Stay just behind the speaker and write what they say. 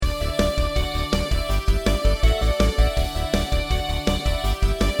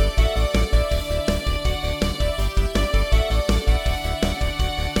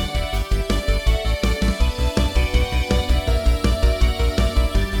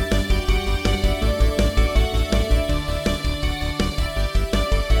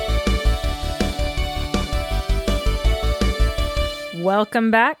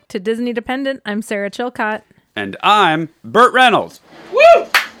Welcome back to Disney Dependent. I'm Sarah Chilcott. And I'm Burt Reynolds. Woo!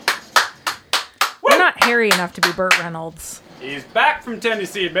 We're not hairy enough to be Burt Reynolds. He's back from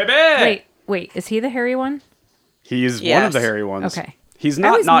Tennessee, baby! Wait. Is he the hairy one? He's one of the hairy ones. Okay. He's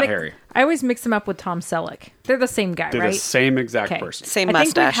not hairy. I always mix him up with Tom Selleck. They're the same guy, They're right? the same exact person. Same I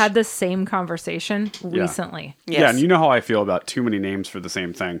mustache. think we had this same conversation recently. Yes. Yeah, and you know how I feel about too many names for the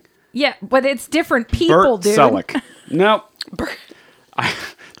same thing. Yeah, but it's different people, Burt dude. Selleck. Nope.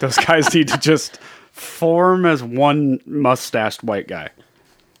 Those guys need to just form as one mustached white guy.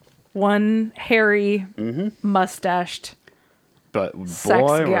 One hairy, mustached. But Sex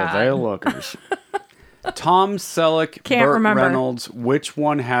boy, were god. they lookers. Tom Selleck, Can't Burt remember. Reynolds. Which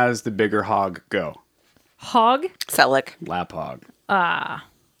one has the bigger hog? Go. Hog? Selleck. Lap hog.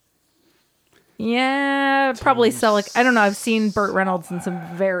 Yeah, probably Selleck. I don't know. I've seen Burt Reynolds in some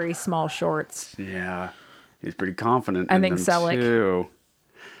very small shorts. Yeah. He's pretty confident I in think them Selleck. too.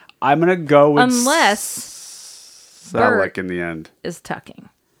 I'm going to go with Unless Selleck Burt in the end. is tucking.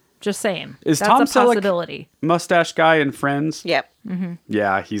 Just saying. Is That's Tom a Selleck possibility. mustache guy in Friends? Yep.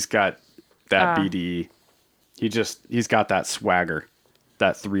 Yeah, he's got that BD. He's got that swagger.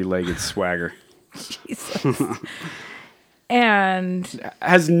 That three-legged swagger. Jesus. And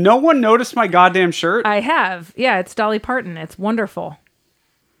Has no one noticed my goddamn shirt? I have. Yeah, it's Dolly Parton. It's wonderful.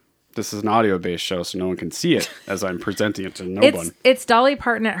 This is an audio-based show, so no one can see it as I'm presenting it to no one. It's Dolly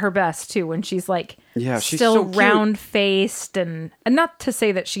Parton at her best too, when she's like She's still so cute. round faced and not to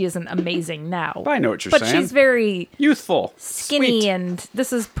say that she isn't amazing now. I know what you're but saying. she's very Youthful. skinny Sweet. and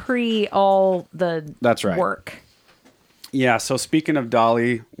this is pre all the That's right. work. Yeah, so speaking of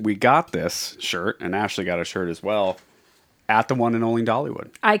Dolly, we got this shirt, and Ashley got a shirt as well, at the one and only Dollywood.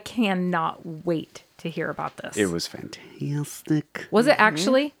 I cannot wait to hear about this. It was fantastic. Was it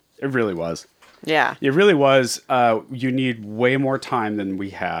actually? It really was. Yeah. It really was. You need way more time than we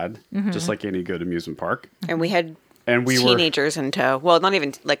had, just like any good amusement park. And we had And we teenagers in tow. Well, not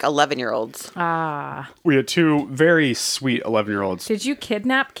even like 11-year-olds. we had two very sweet 11-year-olds. Did you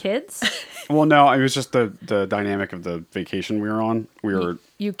kidnap kids? Well, no, it was just the dynamic of the vacation we were on. We were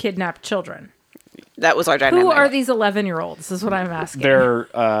You kidnapped children. That was our dynamic. Who are these 11-year-olds? Is what I'm asking. they're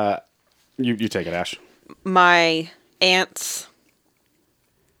you take it, Ash. My aunt's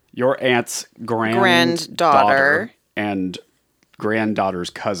Your aunt's Granddaughter. and granddaughter's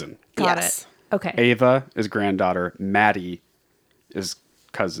cousin. Got Yes. it. Okay. Ava is granddaughter. Maddie is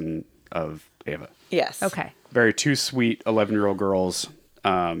cousin of Ava. Yes. Okay. Very two sweet 11-year-old girls.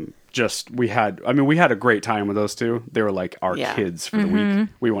 We had a great time with those two. They were like our kids for the week.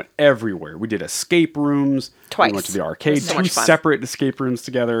 We went everywhere. We did escape rooms. Twice. We went to the arcade. So Two much fun. separate escape rooms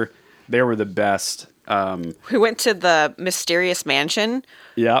together. They were the best. We went to the Mysterious Mansion,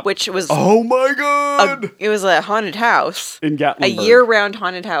 Yeah. which was Oh my god! it was a haunted house. In Gatlinburg. A year-round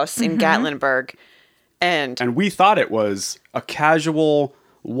haunted house in Gatlinburg. And we thought it was a casual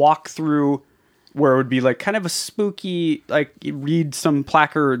walkthrough where it would be like kind of a spooky, like you read some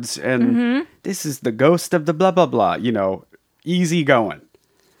placards and this is the ghost of the blah, blah, blah, easy going.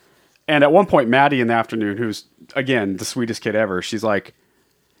 And at one point, Maddie in the afternoon, who's, again, the sweetest kid ever, she's like,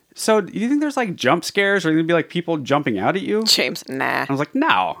 so do you think there's like jump scares or going to be like people jumping out at you? James, nah. I was like,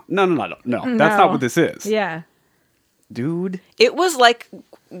 no. That's not what this is. Yeah. Dude. It was like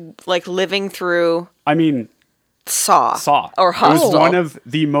living through I mean, Saw. It Or was Hostel. one of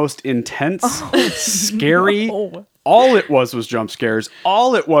the most intense, scary. no. All it was jump scares.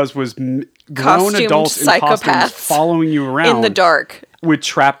 All it was grown Costumed adults in costumes psychopaths following you around in the dark. with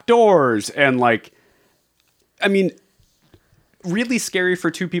trap doors and really scary for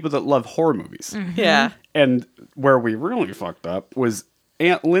two people that love horror movies. Yeah. And where we really fucked up was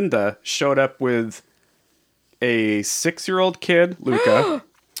Aunt Linda showed up with a 6-year-old kid, Luca,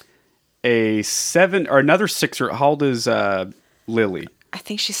 another 6-year-old. How old is Lily? I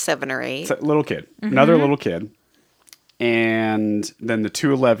think she's 7 or 8. It's a little kid, another little kid, and then the two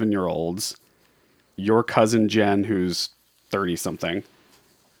 11-year-olds, your cousin Jen, who's 30 something.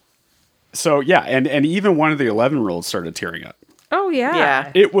 So yeah, and even one of the 11-year-olds started tearing up. Oh yeah.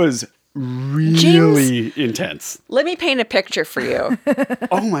 Yeah. It was really intense. Let me paint a picture for you.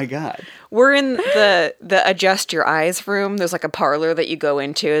 Oh my god. We're in the adjust your eyes room. There's like a parlor that you go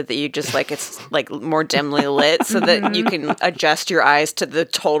into that you just like, it's like more dimly lit so that you can adjust your eyes to the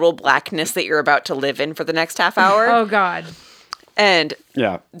total blackness that you're about to live in for the next half hour. Oh God. And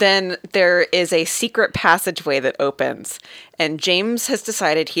Yeah. then there is a secret passageway that opens. And James has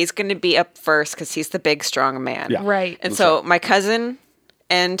decided he's going to be up first because he's the big, strong man. Yeah. Right. And so my cousin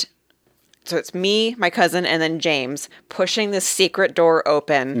and So it's me, my cousin, and then James pushing this secret door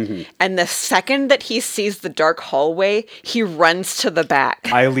open. And the second that he sees the dark hallway, he runs to the back.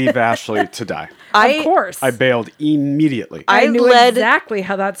 I leave Ashley to die. Of course. I bailed immediately. I knew exactly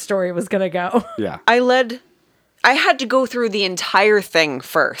how that story was going to go. Yeah. I had to go through the entire thing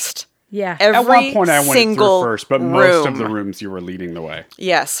first. Yeah. At one point, I went through room. first, but most of the rooms you were leading the way.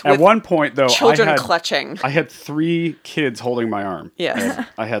 Yes. At one point, though, children clutching. I had 3 kids holding my arm. Yes.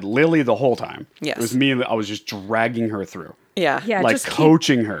 I had Lily the whole time. Yes. It was me, and I was just dragging her through. Yeah. Yeah. Like just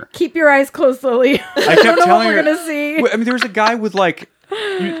coaching her. Keep your eyes closed, Lily. I kept telling we're her. going to see. I mean, there was a guy with like,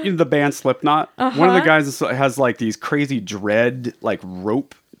 you know, the band Slipknot. One of the guys has like these crazy dread, like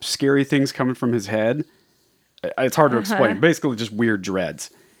rope, scary things coming from his head. It's hard to explain. Basically, just weird dreads.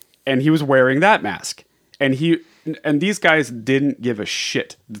 And he was wearing that mask. And these guys didn't give a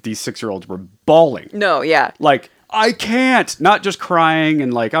shit that these 6-year-olds were bawling. No, yeah. Like, I can't. Not just crying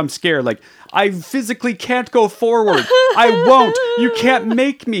and like, I'm scared. Like, I physically can't go forward. I won't. You can't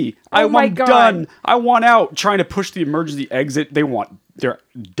make me. I'm done. I want out. Trying to push the emergency exit. They're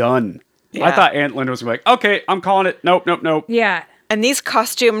done. Yeah. I thought Aunt Linda was like, okay, I'm calling it. Nope. Yeah. And these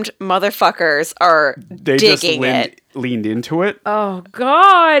costumed motherfuckers are digging it. Leaned into it. Oh,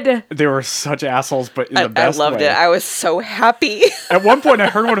 God. They were such assholes, but in the best way. I loved it. I was so happy. At one point, I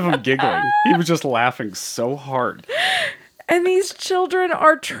heard one of them giggling. He was just laughing so hard. And these children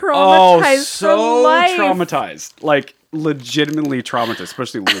are traumatized for life. Traumatized. Like, legitimately traumatized,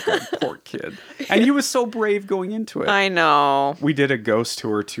 especially Luca, poor kid. And he was so brave going into it. I know. We did a ghost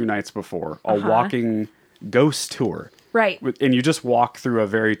tour 2 nights before, a walking ghost tour. Right. And you just walk through a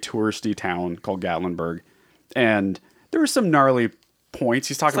very touristy town called Gatlinburg. And there were some gnarly points.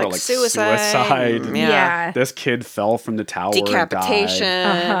 He's talking about like suicide. Yeah. This kid fell from the tower. Decapitation.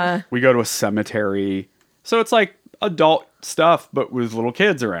 And died. We go to a cemetery. So it's like adult stuff, but with little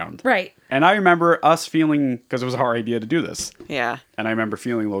kids around. Right. And I remember us feeling, because it was our idea to do this. Yeah. And I remember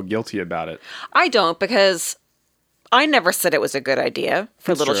feeling a little guilty about it. I don't, because I never said it was a good idea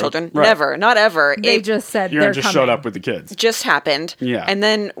for little children. Right. Never. Not ever. They just said You they're just coming. showed up with the kids. Just happened. Yeah. And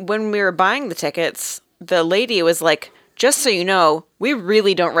then when we were buying the tickets, the lady was like, just so you know, we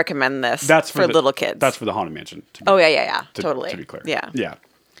really don't recommend this for little kids. That's for the Haunted Mansion. Yeah. Totally. To be clear. Yeah. Yeah.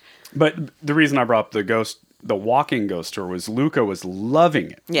 But the reason I brought up the walking ghost tour was Luca was loving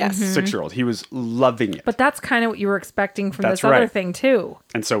it. Yes. 6-year-old. He was loving it. But that's kind of what you were expecting from That's this other right. thing, too.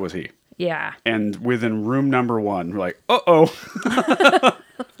 And so was he. Yeah. And within room number 1, we're like, uh-oh.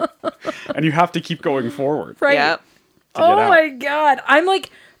 And you have to keep going forward. Right. Yeah. Oh, out. my God. I'm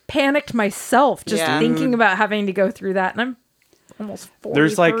like panicked myself just Yeah. thinking about having to go through that. And I'm almost 43.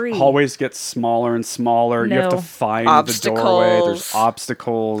 There's like hallways get smaller and smaller. You have to No. find the doorway. There's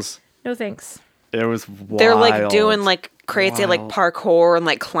obstacles. No thanks. It was wild. They're like doing like crazy like Wild. parkour and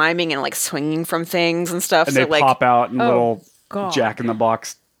like climbing and like swinging from things and stuff. And so they like, pop out in little God.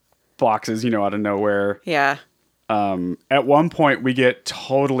 jack-in-the-box boxes, out of nowhere. yeah. At one point, we get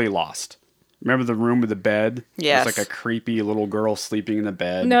totally lost. Remember the room with the bed? Yes. There's like a creepy little girl sleeping in the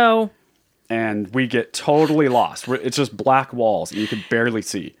bed. No. And we get totally lost. It's just black walls, and you can barely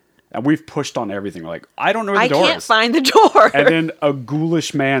see. And we've pushed on everything. We're like, I don't know where the door I can't is. find the door. And then a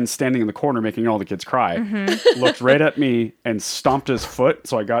ghoulish man standing in the corner making all the kids cry looked right at me and stomped his foot.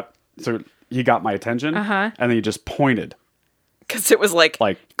 So he got my attention. And then he just pointed. Because it was like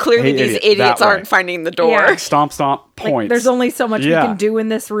hey, clearly these idiot, idiots that way. aren't finding the door. Yeah. Stomp, points. Like, there's only so much Yeah. we can do in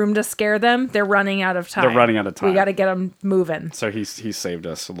this room to scare them. They're running out of time. They're running out of time. We got to get them moving. So he saved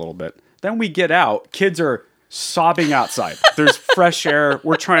us a little bit. Then we get out. Kids are sobbing outside. There's fresh air.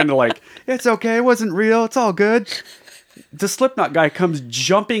 We're trying to it's okay. It wasn't real. It's all good. The Slipknot guy comes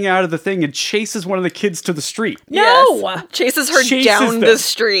jumping out of the thing and chases one of the kids to the street. No! Yes. Chases her Chases down them. the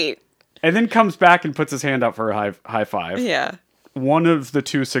street. And then comes back and puts his hand out for a high five. Yeah. One of the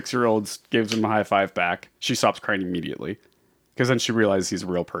 2 6-year-olds gives him a high five back. She stops crying immediately. Because then she realizes he's a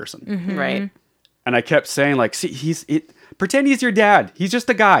real person. Right. And I kept saying, see, pretend he's your dad. He's just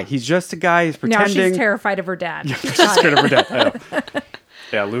a guy. He's just a guy. He's Now pretending. she's terrified of her dad. She's scared of her dad. I know.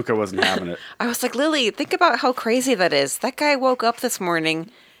 Yeah, Luca wasn't having it. I was like, Lily, think about how crazy that is. That guy woke up this morning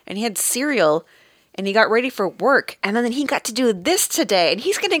and he had cereal and he got ready for work. And then he got to do this today and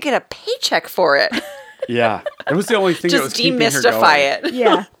he's going to get a paycheck for it. Yeah. It was the only thing that was Just keeping her demystify going. it.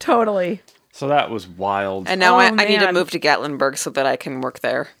 Yeah, totally. So that was wild. And now Oh, I need to man. move to Gatlinburg so that I can work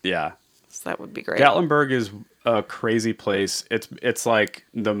there. Yeah. So that would be great. Gatlinburg is a crazy place. It's like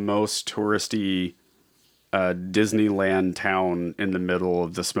the most touristy Disneyland town in the middle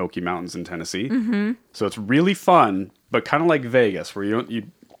of the Smoky Mountains in Tennessee. So it's really fun, but kind of like Vegas, where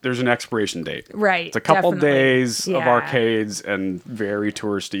there's an expiration date. Right. It's a couple definitely. days of Yeah. arcades and very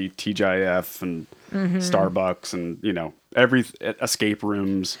touristy TGIF and Starbucks and, every escape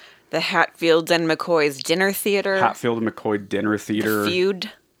rooms. The Hatfields and McCoy's Dinner Theater. Hatfield and McCoy Dinner Theater. The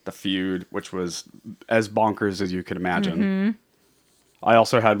Feud. The Feud, which was as bonkers as you could imagine. I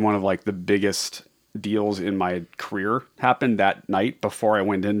also had one of like the biggest deals in my career happen that night before I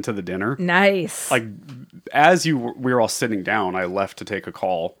went into the dinner. Nice. Like as we were all sitting down, I left to take a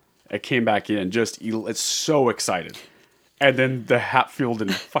call. I came back in it's so excited. And then the Hatfield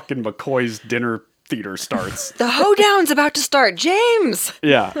and fucking McCoy's Dinner Theater starts. The hoedown's about to start. James,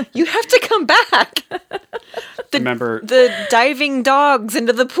 Yeah. you have to come back. Remember The diving dogs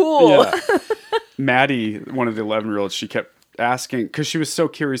into the pool. Yeah. Maddie, one of the 11-year-olds, she kept asking because she was so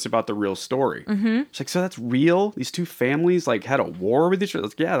curious about the real story. She's like, so that's real? These two families like had a war with each other? I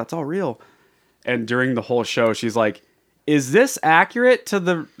was like, yeah, that's all real. And during the whole show, she's like, is this accurate to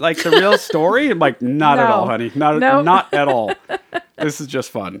the real story? I'm like, not at No. all, honey. Not at all. This is just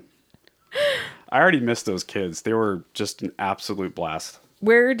fun. I already missed those kids. They were just an absolute blast.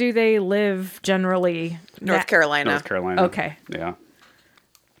 Where do they live generally? North Carolina. North Carolina. Okay. Yeah.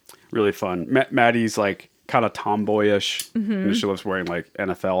 Really fun. Maddie's like kind of tomboyish. And she loves wearing like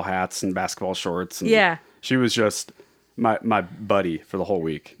NFL hats and basketball shorts. And Yeah. She was just my buddy for the whole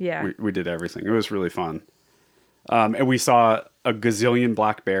week. Yeah. We did everything. It was really fun. And we saw a gazillion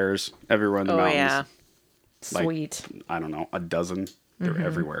black bears everywhere in the mountains. Yeah. Like, Sweet. I don't know, a dozen. They're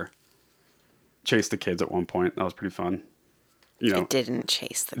everywhere. Chased the kids at one point. That was pretty fun. It didn't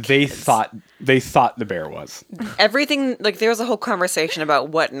chase the kids. They thought the bear was. Everything, like there was a whole conversation about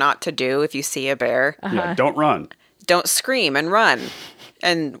what not to do if you see a bear. Yeah, don't run. Don't scream and run.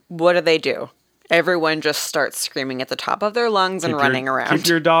 And what do? Everyone just starts screaming at the top of their lungs and running around. Keep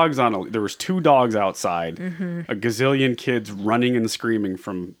your dogs on. There was 2 dogs outside. A gazillion kids running and screaming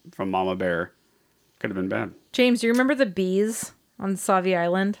from Mama Bear. Could have been bad. James, do you remember the bees on Sauvie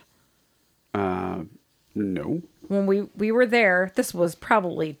Island? No. When we were there, this was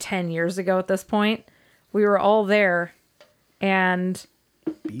probably 10 years ago at this point. We were all there, and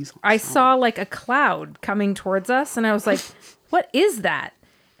Bees. I saw like a cloud coming towards us, and I was like, what is that?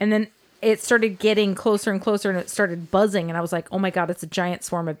 And then it started getting closer and closer, and it started buzzing, and I was like, oh my God, it's a giant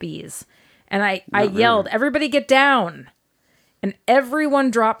swarm of bees. And I yelled, everybody get down. And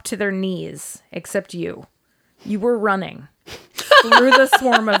everyone dropped to their knees, except you. You were running through the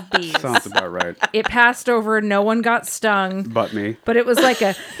swarm of bees. Sounds about right. It passed over. No one got stung. But me. But it was like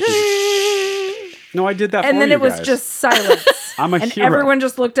a... No, I did that and for then you it was guys. just silence. I'm a and hero. everyone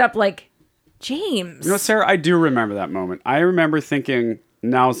just looked up like, James. You know, Sarah, I do remember that moment. I remember thinking,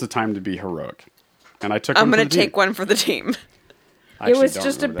 now's the time to be heroic. And I took I'm going going to take one for the team. I It actually was don't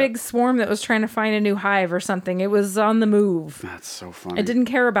just a remember big swarm that was trying to find a new hive or something. It was on the move. That's so funny. It didn't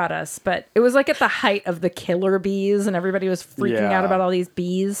care about us, but it was like at the height of the killer bees, and everybody was freaking Yeah. out about all these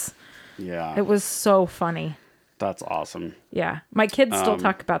bees. Yeah. It was so funny. That's awesome. Yeah. My kids still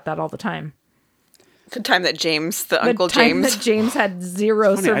talk about that all the time. The time that James, the The Uncle time James. that James had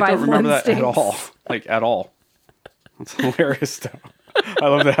zero Funny, I survival don't remember instincts. that at all. Like, at all. That's hilarious, though. I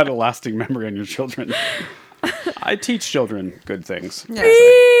love that had a lasting memory on your children. I teach children good things. Yeah.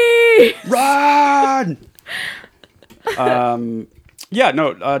 Run!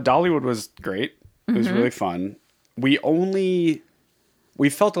 Dollywood was great. It was really fun. We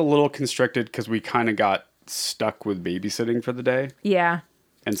felt a little constricted because we kind of got stuck with babysitting for the day. Yeah.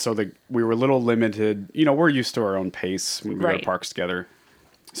 And so we were a little limited. You know, we're used to our own pace when we go Right. to parks together.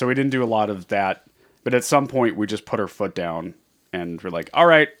 So we didn't do a lot of that. But at some point, we just put our foot down and we're like, all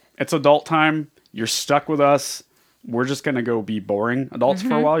right, it's adult time. You're stuck with us. We're just going to go be boring adults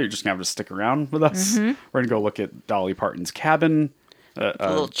for a while. You're just going to have to stick around with us. We're going to go look at Dolly Parton's cabin. A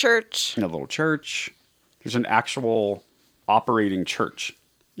little church. In a little church. There's an actual operating church.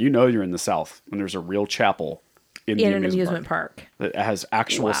 You know you're in the South when there's a real chapel in the an amusement park. that has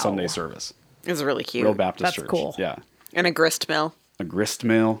actual Wow. Sunday service. It was really cute. Real Baptist That's church. cool. Yeah. And a grist mill. A grist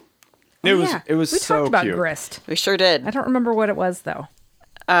mill. It was We so talked about cute. grist. We sure did. I don't remember what it was, though.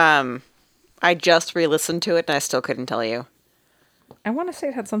 I just re-listened to it and I still couldn't tell you. I want to say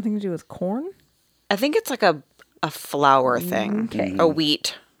it had something to do with corn. I think it's like a flour thing. Okay. A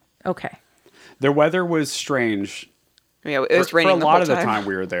wheat. Okay. The weather was strange. Yeah, it was for raining a the lot whole of the time. time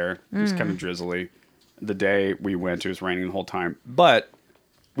we were there. It was kind of drizzly. The day we went, it was raining the whole time. But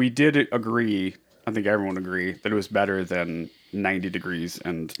we did agree, I think everyone agreed, that it was better than 90 degrees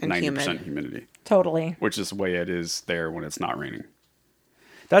and 90% humidity. Totally. Which is the way it is there when it's not raining.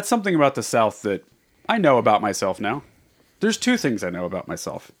 That's something about the South that I know about myself now. There's 2 things I know about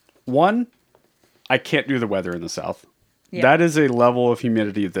myself. One, I can't do the weather in the South. Yeah. That is a level of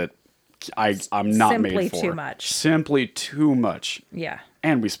humidity that I'm not Simply made for. too much. Simply too much. Yeah.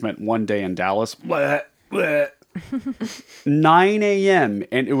 And we spent one day in Dallas. 9 a.m.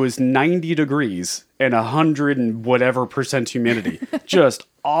 and it was 90 degrees and 100 and whatever percent humidity. Just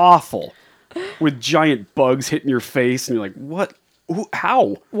awful. With giant bugs hitting your face and you're like, what?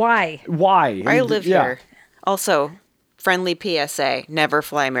 How? Why? Why? I live Yeah. here. Also, friendly PSA: never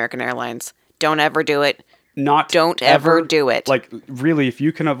fly American Airlines. Don't ever do it. Don't ever do it. Like, really, if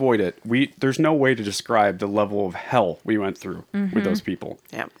you can avoid it, there's no way to describe the level of hell we went through with those people.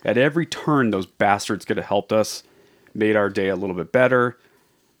 Yeah. At every turn, those bastards could have helped us, made our day a little bit better,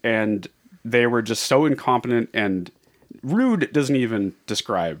 and they were just so incompetent, and rude doesn't even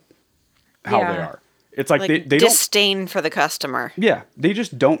describe how they Yeah. are. It's like, Like they don't... disdain for the customer. Yeah, they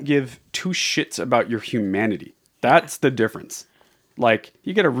just don't give two shits about your humanity. That's the difference. Like,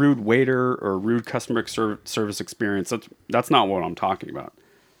 you get a rude waiter or a rude customer service experience. That's not what I'm talking about.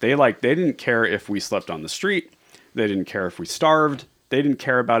 They didn't care if we slept on the street. They didn't care if we starved. They didn't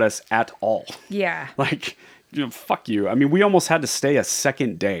care about us at all. Yeah. Like, fuck you. I mean, we almost had to stay a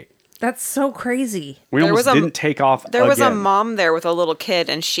second day. That's so crazy. We almost didn't take off There was a again. mom there with a little kid,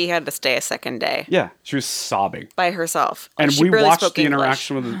 and she had to stay a second day Yeah, she was sobbing. by herself. And she we barely watched spoke the English.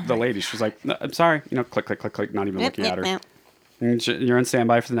 interaction with the lady. She was like, "No, I'm sorry." Click, click, click, click, not even looking at her. Yep. And you're on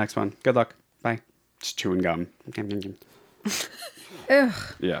standby for the next one. Good luck. Bye. Just chewing gum. Ugh.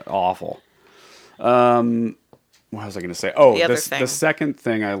 Yeah, awful. What was I going to say? Oh, The other the thing. second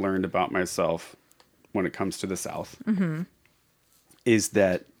thing I learned about myself when it comes to the South is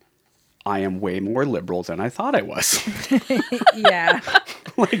that I am way more liberal than I thought I was. Yeah.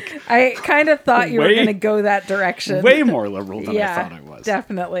 Like, I kind of thought you were Way- going to go that direction. way more liberal than yeah, I thought I was.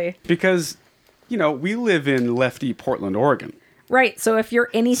 Definitely. Because, we live in lefty Portland, Oregon. Right. So if you're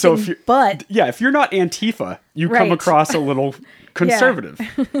anything So if you're, but yeah, if you're not Antifa, you come Right. across a little conservative.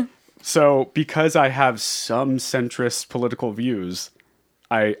 So because I have some centrist political views,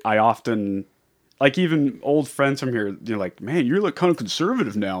 I often, like, even old friends from here, they're like, "Man, you look kind of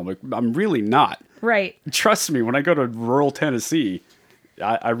conservative now." I'm like, I'm really not. right. Trust me, when I go to rural Tennessee,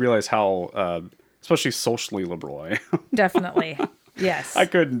 I realize how, especially socially liberal I am. Definitely. Yes. I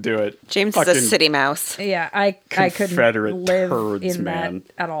couldn't do it. James is a Fucking city mouse. yeah, I couldn't Confederate live turds, in man.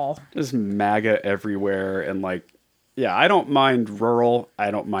 that at all. Just MAGA everywhere, and like, yeah, I don't mind rural. I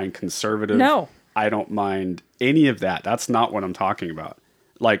don't mind conservative. No. I don't mind any of that. That's not what I'm talking about.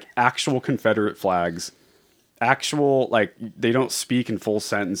 Like, actual Confederate flags, actual, like, they don't speak in full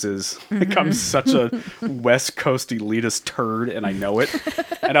sentences. Like, I'm such a West Coast elitist turd, and I know it,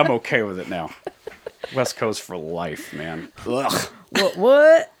 and I'm okay with it now. West Coast for life, man. Ugh.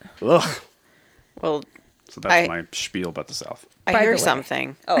 What? Ugh. Well, So that's my spiel about the South. I By the hear way.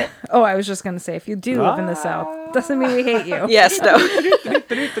 something. Oh, Oh, I was just going to say, if you do live in the South, doesn't mean we hate you. yes, no. Hit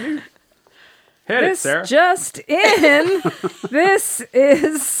it, This Sarah. just in. This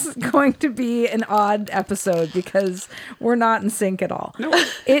is going to be an odd episode because we're not in sync at all. No.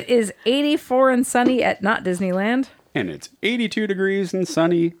 It is 84 and sunny at not Disneyland. And it's 82 degrees and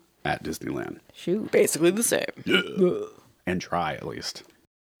sunny at Disneyland. Shoot. Basically the same. And dry, at least.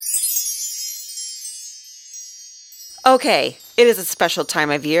 Okay, it is a special time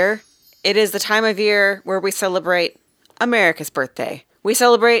of year. It is the time of year where we celebrate America's birthday. We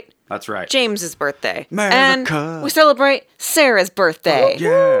celebrate That's right. James's birthday. America. And we celebrate Sarah's birthday.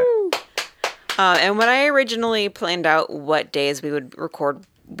 Yeah. And when I originally planned out what days we would record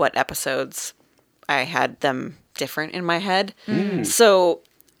what episodes, I had them different in my head. So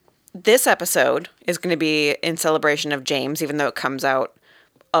this episode is going to be in celebration of James, even though it comes out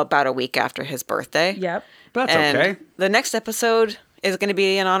about a week after his birthday. Yep. That's And okay. the next episode is going to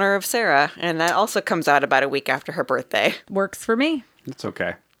be in honor of Sarah, and that also comes out about a week after her birthday. Works for me. It's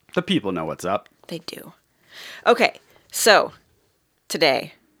okay. The people know what's up. They do. Okay, so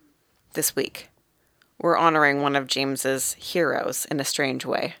today, this week, we're honoring one of James's heroes in a strange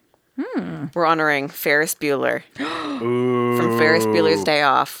way. We're honoring Ferris Bueller Ooh. from Ferris Bueller's Day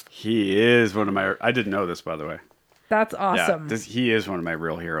Off. He is one of my... I didn't know this, by the way. That's awesome. Yeah, he is one of my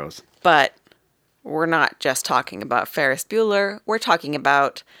real heroes. But we're not just talking about Ferris Bueller. We're talking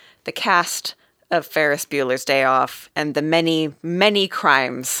about the cast of Ferris Bueller's Day Off and the many, many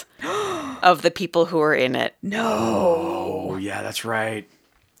crimes of the people who are in it. Oh, yeah, that's right.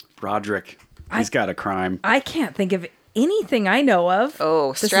 Roderick. He's got a crime. I can't think of anything I know of.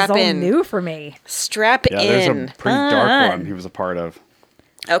 Oh, this strap is all in. new for me. Strap Yeah, there's in. a pretty dark one he was a part of.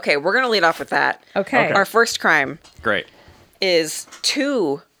 Okay, we're going to lead off with that. Okay. Our first crime Great. is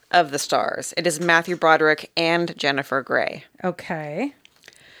two of the stars. It is Matthew Broderick and Jennifer Grey. Okay.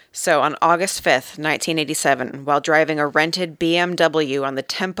 So on August 5th, 1987, while driving a rented BMW on the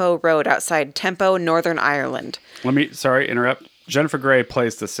Tempo Road outside Tempo, Northern Ireland. Sorry, interrupt. Jennifer Grey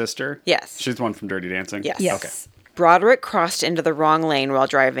plays the sister. Yes. She's the one from Dirty Dancing. Yes. Yes. Okay. Broderick crossed into the wrong lane while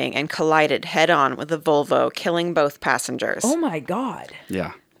driving and collided head-on with a Volvo, killing both passengers. Oh my God.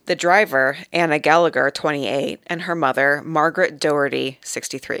 Yeah. The driver, Anna Gallagher, 28, and her mother, Margaret Doherty,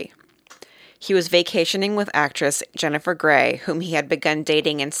 63. He was vacationing with actress Jennifer Grey, whom he had begun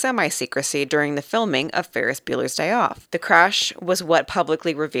dating in semi-secrecy during the filming of Ferris Bueller's Day Off. The crash was what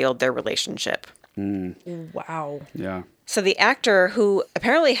publicly revealed their relationship. Wow. Yeah. So the actor, who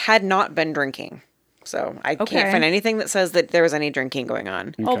apparently had not been drinking, so I can't find anything that says that there was any drinking going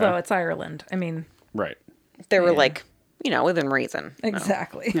on. Although it's Ireland. I mean, Right. They were like, within reason.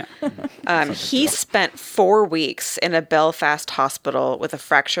 exactly. He spent 4 weeks in a Belfast hospital with a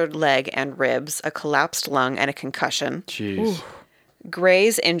fractured leg and ribs, a collapsed lung, and a concussion. Jeez.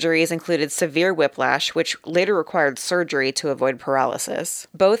 Gray's injuries included severe whiplash, which later required surgery to avoid paralysis.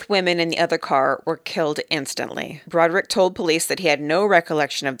 Both women in the other car were killed instantly. Broderick told police that he had no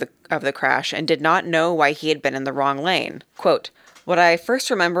recollection of the crash and did not know why he had been in the wrong lane. Quote, "What I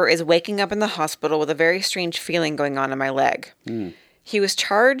first remember is waking up in the hospital with a very strange feeling going on in my leg." He was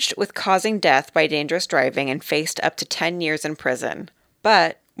charged with causing death by dangerous driving and faced up to 10 years in prison,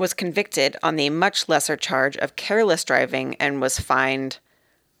 but was convicted on the much lesser charge of careless driving and was fined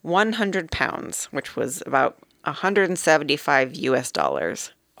 100 pounds, which was about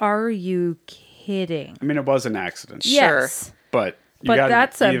 $175. Are you kidding? I mean, it was an accident. Yes. But But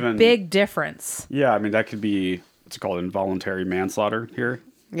that's a big difference. Yeah, I mean, that could be, what's it called, involuntary manslaughter here?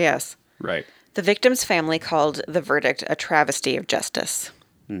 Yes. Right. The victim's family called the verdict a travesty of justice.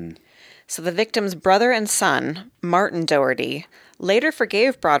 So the victim's brother and son, Martin Doherty, later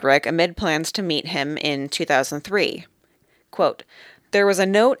forgave Broderick amid plans to meet him in 2003. Quote, "There was a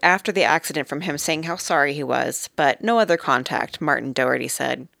note after the accident from him saying how sorry he was, but no other contact," Martin Doherty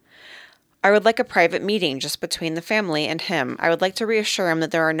said. "I would like a private meeting just between the family and him. I would like to reassure him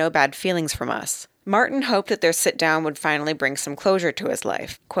that there are no bad feelings from us." Martin hoped that their sit-down would finally bring some closure to his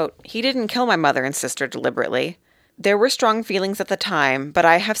life. Quote, "He didn't kill my mother and sister deliberately. There were strong feelings at the time, but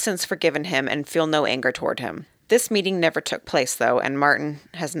I have since forgiven him and feel no anger toward him." This meeting never took place, though, and Martin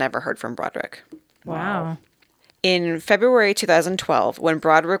has never heard from Broderick. Wow. In February 2012, when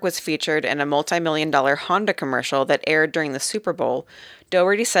Broderick was featured in a multi-million-dollar Honda commercial that aired during the Super Bowl,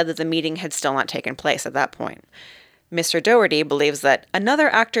 Doherty said that the meeting had still not taken place at that point. Mr. Doherty believes that another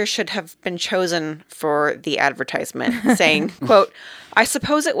actor should have been chosen for the advertisement, saying, quote, "I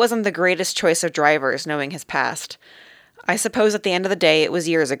suppose it wasn't the greatest choice of drivers, knowing his past. I suppose at the end of the day, it was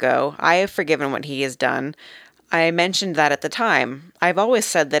years ago. I have forgiven what he has done. I mentioned that at the time. I've always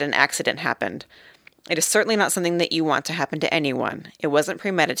said that an accident happened. It is certainly not something that you want to happen to anyone. It wasn't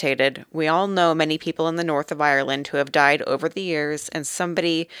premeditated. We all know many people in the north of Ireland who have died over the years, and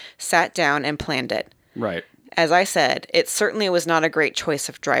somebody sat down and planned it. Right. As I said, it certainly was not a great choice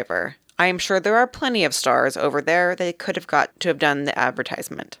of driver. I am sure there are plenty of stars over there that could have got to have done the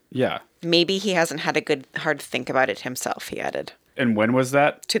advertisement. Yeah. Maybe he hasn't had a good hard think about it himself," he added. And when was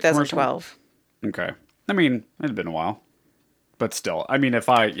that? 2012. Commercial? Okay. I mean, it had been a while. But still, I mean,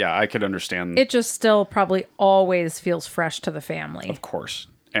 I could understand. It just still probably always feels fresh to the family. Of course.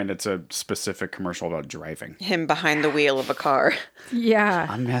 And it's a specific commercial about driving. Him behind the wheel of a car. Yeah.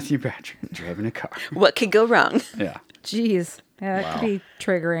 I'm Matthew Broderick, driving a car. What could go wrong? Yeah. Jeez. Yeah, that could be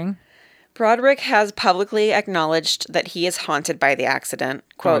triggering. Broderick has publicly acknowledged that he is haunted by the accident.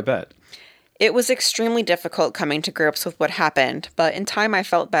 Quote, I bet. "It was extremely difficult coming to grips with what happened, but in time I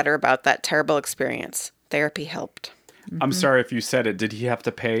felt better about that terrible experience. Therapy helped." I'm sorry if you said it. Did he have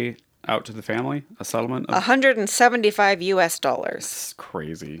to pay out to the family a settlement? $175. It's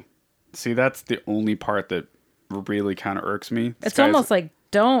crazy. See, that's the only part that really kind of irks me. It's almost like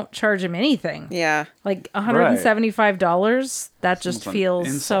don't charge him anything. Yeah. Like $175, that just Almost an feels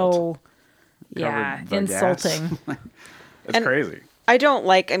insult. so, yeah, Covered the insulting. gas. It's crazy. I don't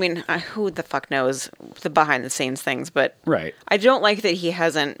like, who the fuck knows the behind the scenes things, but Right. I don't like that he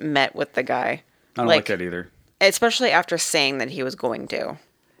hasn't met with the guy. I don't like that either. Especially after saying that he was going to.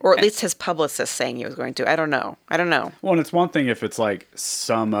 Or at least his publicist saying he was going to. I don't know. Well, and it's one thing if it's like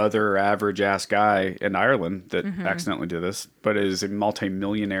some other average ass guy in Ireland that accidentally did this, but it is a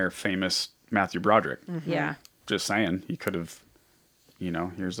multi-millionaire famous Matthew Broderick. Yeah. Just saying, he could have,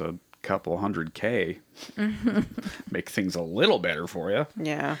 here's a couple $100K. Make things a little better for you.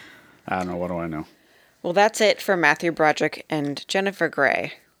 Yeah. I don't know. What do I know? Well, that's it for Matthew Broderick and Jennifer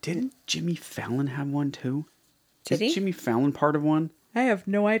Grey. Didn't Jimmy Fallon have one too? Did he? Is Jimmy Fallon part of one? I have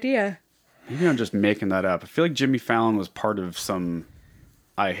no idea. Maybe I'm just making that up. I feel like Jimmy Fallon was part of some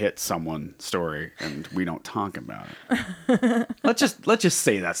I hit someone story and we don't talk about it. let's just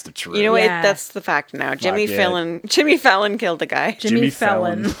say that's the truth. You know what? Yeah. That's the fact now. Jimmy it. Fallon killed a guy. Jimmy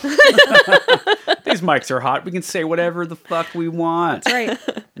Fallon. These mics are hot. We can say whatever the fuck we want. That's right.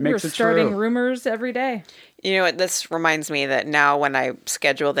 We're Makes it starting true. rumors every day. You know what? This reminds me that now when I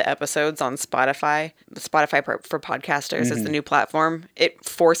schedule the episodes on Spotify for podcasters is the new platform. It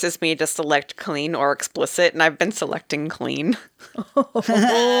forces me to select clean or explicit, and I've been selecting clean.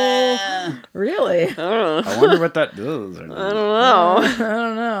 Really? I wonder what that does. I don't know. I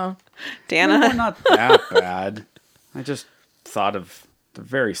don't know. Dana? We're not that bad. I just thought of the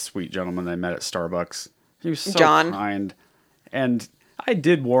very sweet gentleman I met at Starbucks. He was so John. kind. And I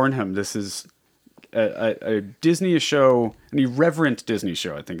did warn him this is a Disney show, an irreverent Disney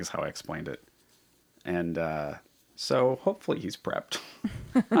show, I think is how I explained it. And so hopefully he's prepped.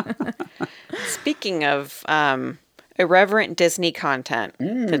 Speaking of irreverent Disney content,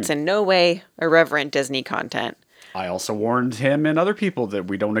 that's in no way irreverent Disney content. I also warned him and other people that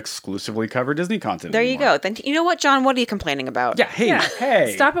we don't exclusively cover Disney content There anymore. you go. Then you know what, John? What are you complaining about? Yeah,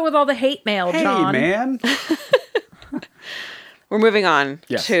 hey. Stop it with all the hate mail, Hey, John. man. We're moving on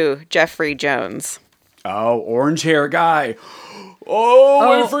Yes. to Jeffrey Jones. Oh, orange hair guy.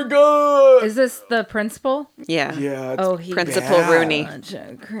 Oh, I forgot. Is this the principal? Yeah. Yeah. It's Oh, he Principal bad. Rooney. Such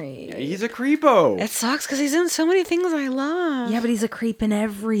a creep. He's a creepo. It sucks because he's in so many things I love. Yeah, but he's a creep in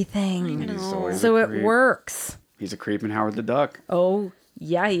everything. He's always So a it creep. works. He's a creep in Howard the Duck. Oh,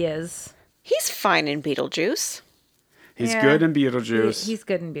 yeah, he is. He's fine in Beetlejuice. He's Yeah. good in Beetlejuice. He's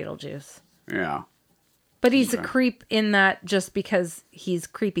good in Beetlejuice. Yeah. But he's a Okay. creep in that just because he's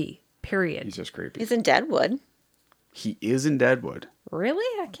creepy, period. He's just creepy. He's in Deadwood. He is in Deadwood. Really?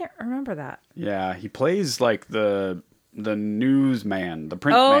 I can't remember that. Yeah, he plays like the newsman, the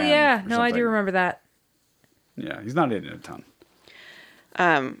print Oh, man. yeah. or No, I do something. remember that. Yeah, he's not in it a ton.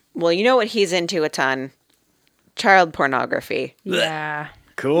 Well, you know what he's into a ton? Child pornography. Yeah.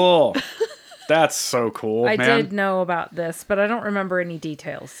 Cool. That's so cool, I man. did know about this, but I don't remember any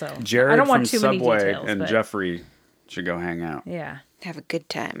details. So Jared I don't want from too many Subway details. and but Jeffrey should go hang out. Yeah. Have a good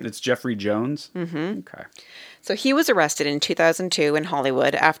time. It's Jeffrey Jones? Mm-hmm. Okay. So he was arrested in 2002 in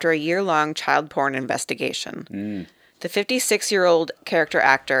Hollywood after a year-long child porn investigation. The 56-year-old character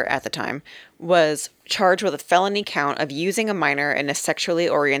actor at the time was charged with a felony count of using a minor in a sexually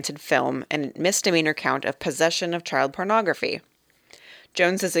oriented film and a misdemeanor count of possession of child pornography.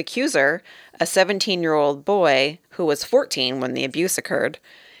 Jones's accuser, a 17-year-old boy who was 14 when the abuse occurred,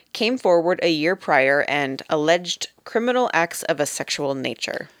 came forward a year prior and alleged criminal acts of a sexual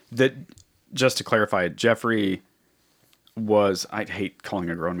nature. That, just to clarify, Jeffrey was, I hate calling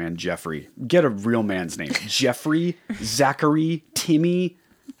a grown man Jeffrey. Get a real man's name. Jeffrey, Zachary, Timmy.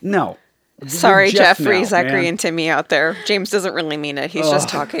 No. Sorry, You're Jeff Jeffrey, now, Zachary, man. and Timmy out there. James doesn't really mean it. He's just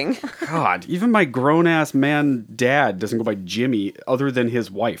talking. God, even my grown-ass man dad doesn't go by Jimmy other than his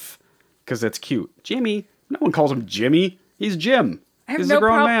wife. Because that's cute. Jimmy. No one calls him Jimmy. He's Jim. I have He's no a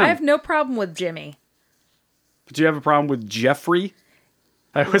grown problem. man. I have no problem with Jimmy. Do you have a problem with Jeffrey?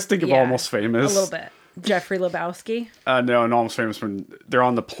 I always think of Yeah, Almost Famous. A little bit. Jeffrey Lebowski. No, and Almost Famous when they're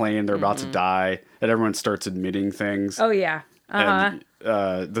on the plane, they're about to die, and everyone starts admitting things. Oh yeah. And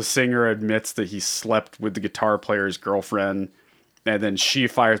the singer admits that he slept with the guitar player's girlfriend, and then she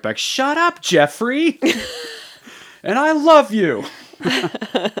fires back, "Shut up, Jeffrey!" and I love you.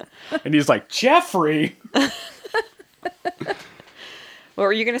 And he's like, "Jeffrey." What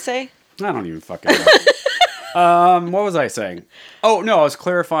were you going to say? I don't even fucking know. What was I saying? Oh, no, I was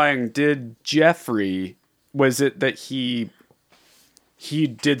clarifying, did Jeffrey, was it that he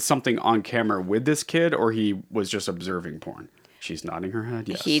did something on camera with this kid, or he was just observing porn? She's nodding her head,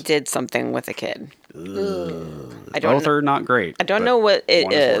 yes. He did something with a kid. I don't Both are not great. I don't but know what it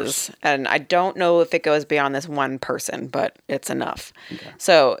one is, worse. and I don't know if it goes beyond this one person, but it's enough.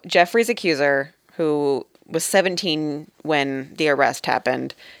 So Jeffrey's accuser, who was 17 when the arrest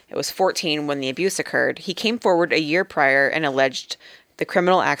happened, it was 14 when the abuse occurred. He came forward a year prior and alleged the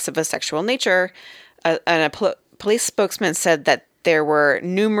criminal acts of a sexual nature, and a police spokesman said that there were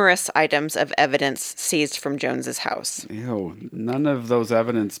numerous items of evidence seized from Jones's house. Ew, none of those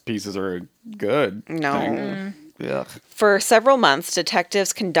evidence pieces are good. No. thing. Ugh. For several months,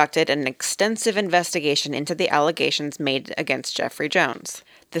 detectives conducted an extensive investigation into the allegations made against Jeffrey Jones.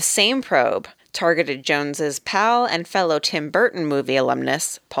 The same probe targeted Jones's pal and fellow Tim Burton movie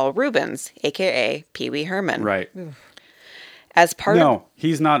alumnus, Paul Rubens, a.k.a. Pee Wee Herman. Right. As part of... No,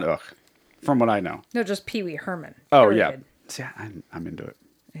 he's not, from what I know. No, just Pee Wee Herman. Oh, yeah. Period. See, I'm into it.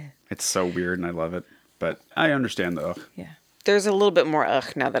 It's so weird and I love it. But I understand the ugh. Yeah. There's a little bit more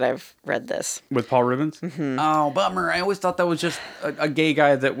ugh now that I've read this. With Paul Rubens? Mm-hmm. Oh, bummer. I always thought that was just a gay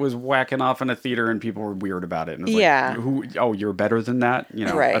guy that was whacking off in a theater and people were weird about it. And it was Yeah. like, oh, you're better than that? You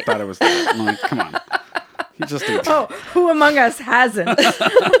know, Right. I thought it was that. I'm like, come on. He just did. Oh, who among us hasn't?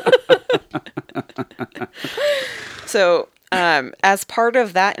 So, as part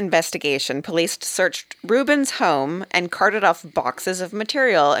of that investigation, police searched Rubens' home and carted off boxes of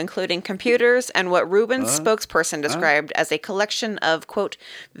material, including computers and what Rubens' spokesperson described as a collection of, quote,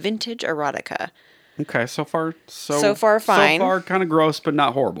 vintage erotica. Okay, so far fine. So far, kind of gross, but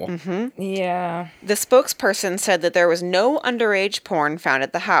not horrible. Mm-hmm. Yeah. The spokesperson said that there was no underage porn found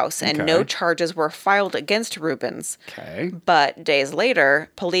at the house and no Okay. charges were filed against Rubens. Okay. But days later,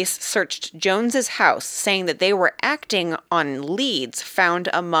 police searched Jones's house, saying that they were acting on leads found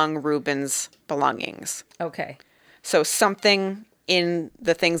among Rubens' belongings. Okay. So something in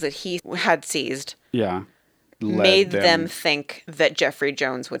the things that he had seized Yeah. made them think that Jeffrey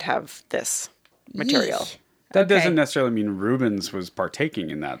Jones would have this material. Yeesh. That Okay. doesn't necessarily mean Rubens was partaking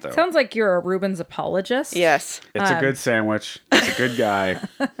in that, though. Sounds like you're a Rubens apologist. Yes. It's a good sandwich. It's a good guy.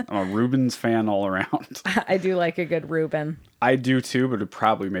 I'm a Rubens fan all around. I do like a good Reuben. I do too, but it'd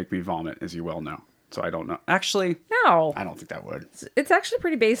probably make me vomit, as you well know. So I don't know. Actually, No. I don't think that would. It's actually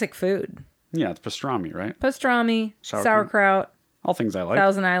pretty basic food. Yeah, it's pastrami, right? Pastrami, Sauerkraut. sauerkraut, All things I like.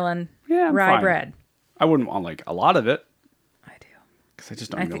 Thousand Island, Yeah, I'm rye fine. bread. I wouldn't want like a lot of it I do. because I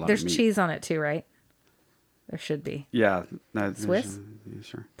just don't I eat a think lot there's of meat. cheese on it too, right? There should be. Yeah, Swiss? Yeah,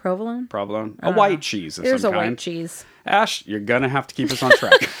 sure. Provolone? Provolone. A white cheese of There's some a kind. white cheese. Ash, you're gonna have to keep us on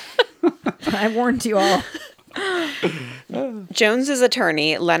track. I warned you all. Jones's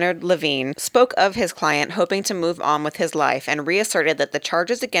attorney, Leonard Levine, spoke of his client hoping to move on with his life and reasserted that the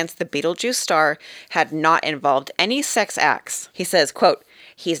charges against the Beetlejuice star had not involved any sex acts. He says, quote,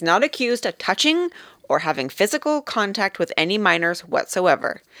 "He's not accused of touching or having physical contact with any minors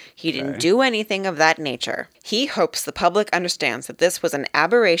whatsoever. He didn't do anything of that nature. He hopes the public understands that this was an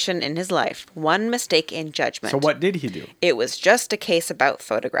aberration in his life, one mistake in judgment. So what did he do? It was just a case about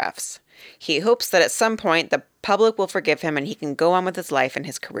photographs. He hopes that at some point the public will forgive him and he can go on with his life and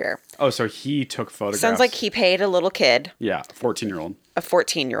his career." Oh, so he took photographs. Sounds like he paid a little kid, Yeah, 14-year-old. a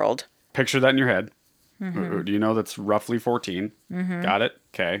 14-year-old. Picture that in your head. Do you know that's roughly 14? Got it?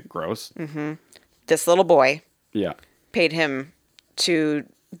 Okay, gross. This little boy Yeah. paid him to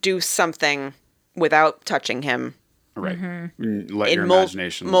do something without touching him Right. Let your in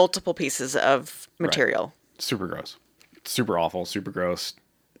imagination. multiple pieces of material. Super gross. Super awful. Super gross.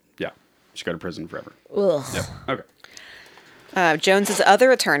 Yeah. Should go to prison forever. Ugh. Yep. Okay. Jones's other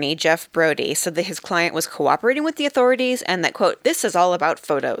attorney, Jeff Brody, said that his client was cooperating with the authorities and that, quote, "This is all about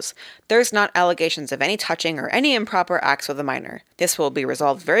photos. There's not allegations of any touching or any improper acts with a minor. This will be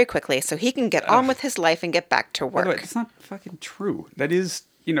resolved very quickly so he can get on with his life and get back to By the way, work." it's not fucking true. That is,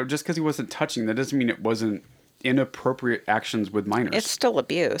 just because he wasn't touching, that doesn't mean it wasn't inappropriate actions with minors. It's still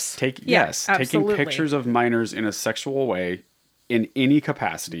abuse. Yeah, Taking absolutely. pictures of minors in a sexual way in any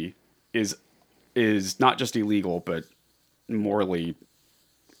capacity is not just illegal, but morally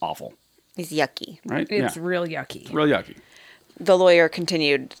awful, He's yucky. right? It's yeah. real yucky. Real yucky. The lawyer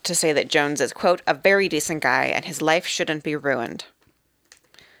continued to say that Jones is, quote, "a very decent guy and his life shouldn't be ruined."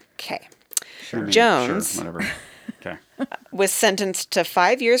 Okay. Jones- Sure, whatever. Okay. Was sentenced to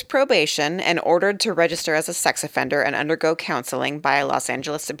 5 years probation and ordered to register as a sex offender and undergo counseling by a Los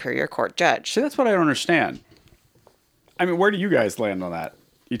Angeles Superior Court judge. See, that's what I don't understand. I mean, where do you guys land on that?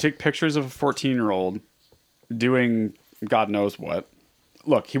 You take pictures of a 14-year-old doing God knows what.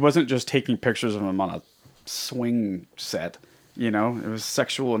 Look, he wasn't just taking pictures of him on a swing set. It was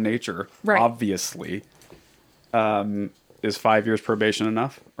sexual in nature, Right. obviously. Is 5 years probation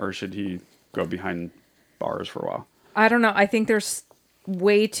enough? Or should he go behind bars for a while? I don't know. I think there's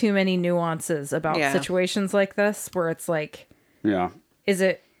way too many nuances about Yeah. situations like this where it's like, Yeah.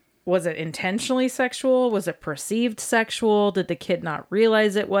 was it intentionally sexual? Was it perceived sexual? Did the kid not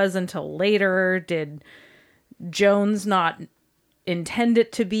realize it was until later? Did Jones not intend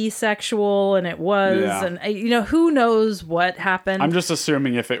it to be sexual and it was? Yeah. And who knows what happened? I'm just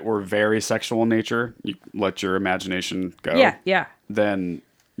assuming if it were very sexual in nature, you let your imagination go. Yeah. Then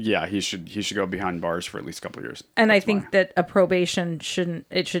yeah, he should go behind bars for at least a couple of years. And I That's think why. that a probation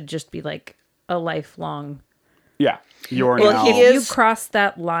it should just be like a lifelong. Yeah, you're Well, now. he If you is- cross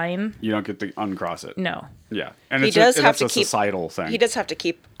that line, You don't get to uncross it. no. Yeah, and He it's does a, have that's to a keep- societal thing. He does have to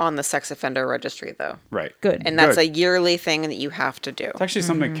keep on the sex offender registry, though. Right. Good. And that's Good. a yearly thing that you have to do. It's actually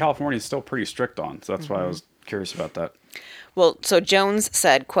something California is still pretty strict on, so that's why I was curious about that. Well, so Jones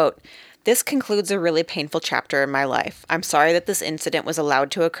said, quote, "This concludes a really painful chapter in my life. I'm sorry that this incident was allowed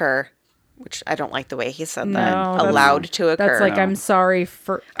to occur. which I don't like the way he said No, that, that's- allowed to occur. That's like, No. I'm sorry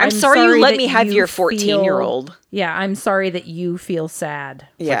for. I'm sorry you let that me have you your 14-year-old. feel- Yeah, I'm sorry that you feel sad.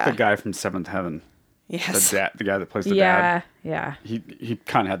 It's Yeah. like the guy from Seventh Heaven. Yes. The guy that plays the Yeah, dad. yeah. He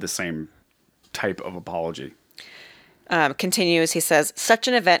kind of had the same type of apology. Continues, he says, such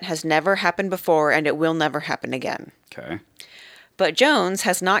an event has never happened before and it will never happen again. Okay. But Jones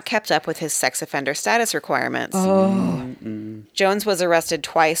has not kept up with his sex offender status requirements. Jones was arrested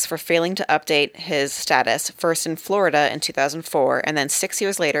twice for failing to update his status, first in Florida in 2004 and then 6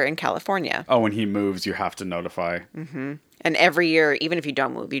 years later in California. Oh, when he moves, you have to notify. And every year, even if you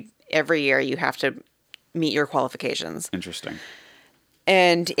don't move, every year you have to meet your qualifications. Interesting.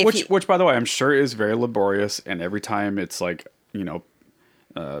 And if Which, by the way, I'm sure is very laborious, and every time it's like,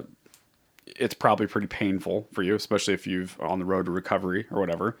 it's probably pretty painful for you, especially if you've on the road to recovery or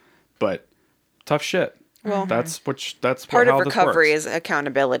whatever. But tough shit. Well, that's part how of this recovery works. is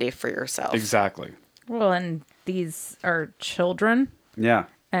accountability for yourself. Exactly. Well, and these are children, Yeah.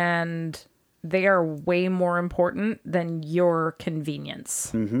 and they are way more important than your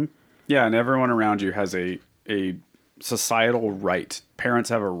convenience. Yeah, and everyone around you has a societal right. Parents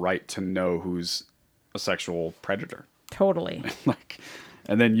have a right to know who's a sexual predator. Totally.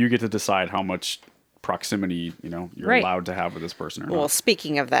 And then you get to decide how much proximity, you're Right. allowed to have with this person or Well, not.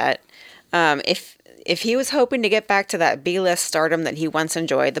 speaking of that, if he was hoping to get back to that B-list stardom that he once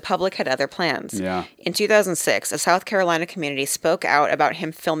enjoyed, the public had other plans. Yeah. In 2006, a South Carolina community spoke out about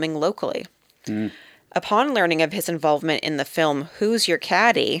him filming locally. Upon learning of his involvement in the film Who's Your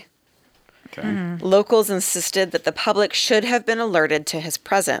Caddy, Okay. locals insisted that the public should have been alerted to his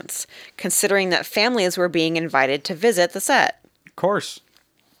presence, considering that families were being invited to visit the set. Of course.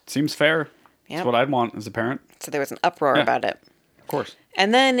 Seems fair. Yep. That's what I'd want as a parent. So there was an uproar Yeah. about it. Of course.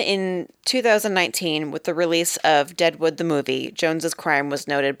 And then in 2019, with the release of Deadwood the movie, Jones's crime was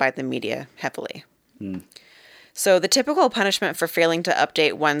noted by the media heavily. So the typical punishment for failing to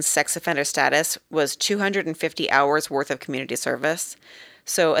update one's sex offender status was 250 hours worth of community service.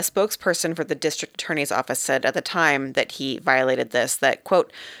 So a spokesperson for the district attorney's office said at the time that he violated this that,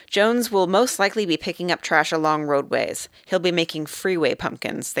 quote, Jones will most likely be picking up trash along roadways. He'll be making freeway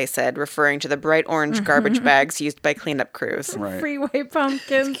pumpkins, they said, referring to the bright orange garbage bags used by cleanup crews. Right. Freeway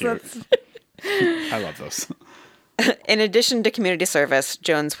pumpkins. Cute. That's I love those. In addition to community service,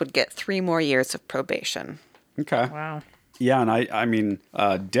 Jones would get 3 more years of probation. Okay. wow. Yeah, and I mean,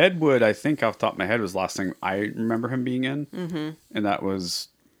 Deadwood, I think off the top of my head was the last thing I remember him being in. Mm-hmm. And that was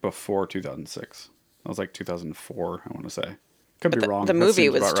before 2006. That was like 2004, I want to say. Could be wrong. The That movie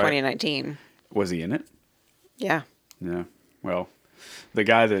seems was about right. 2019. Was he in it? Yeah. Yeah. Well, the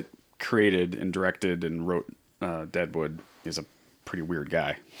guy that created and directed and wrote Deadwood is a pretty weird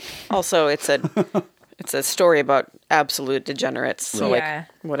guy. Also, it's a story about absolute degenerates. So, Yeah.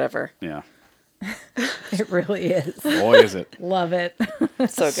 like, whatever. Yeah. It really is. Boy, is it. Love it.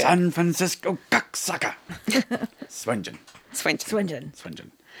 So good. San Francisco cocksucker. Swingen. Swingen.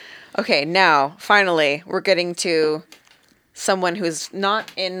 Okay, now, finally, we're getting to someone who's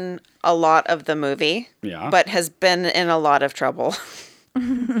not in a lot of the movie, Yeah. but has been in a lot of trouble.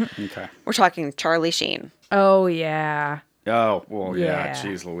 Okay. We're talking Charlie Sheen. Oh, yeah. Oh, well, yeah. Yeah.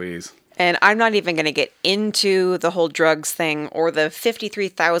 Jeez Louise. And I'm not even going to get into the whole drugs thing or the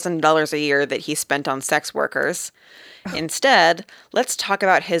 $53,000 a year that he spent on sex workers. Instead, let's talk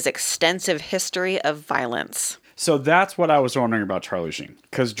about his extensive history of violence. So that's what I was wondering about Charlie Sheen.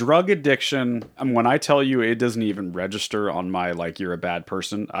 Because drug addiction, when I tell you it doesn't even register on my, like, you're a bad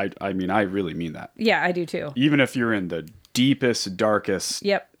person, I mean, I really mean that. Yeah, I do too. Even if you're in the deepest, darkest,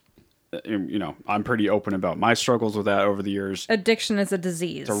 Yep. I'm pretty open about my struggles with that over the years. Addiction is a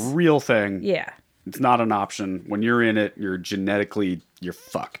disease. It's a real thing. Yeah. It's not an option. When you're in it, you're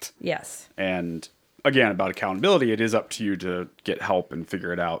fucked. Yes. And again, about accountability, it is up to you to get help and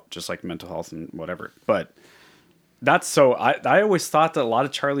figure it out, just like mental health and whatever. But that's so, I always thought that a lot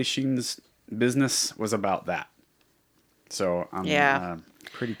of Charlie Sheen's business was about that. So I'm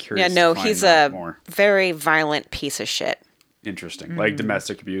pretty curious. Yeah, no, to find he's out a more very violent piece of shit. interesting, like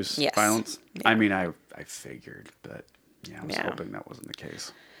domestic abuse, Yes. violence. Yeah. I mean, I figured, but I was Yeah. hoping that wasn't the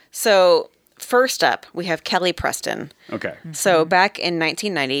case. So, first up, we have Kelly Preston. Okay. So, back in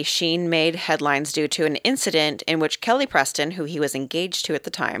 1990, Sheen made headlines due to an incident in which Kelly Preston, who he was engaged to at the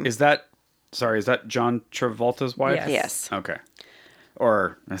time, Is that John Travolta's wife? Yes. yes, Okay.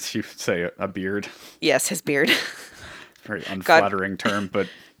 Or, as you say, a beard. yes, his beard. Very unflattering term, but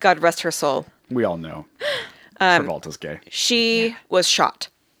God rest her soul. we all know Travolta's gay. She was shot.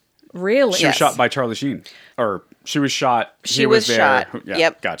 Really? She was Yes. shot by Charlie Sheen. Or she was shot. She he was there. shot. Yeah,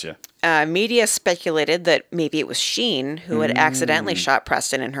 Yep. Gotcha. Media speculated that maybe it was Sheen who had accidentally shot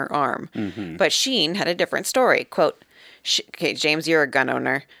Preston in her arm. But Sheen had a different story. Quote, okay, James, you're a gun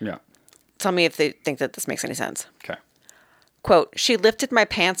owner. Yeah. Tell me if they think that this makes any sense. Okay. Quote, she lifted my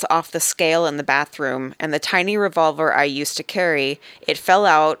pants off the scale in the bathroom, and the tiny revolver I used to carry, it fell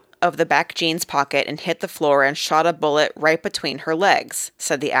out of the back jeans pocket and hit the floor and shot a bullet right between her legs,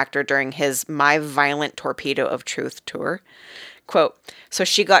 said the actor during his My Violent Torpedo of Truth tour. Quote, so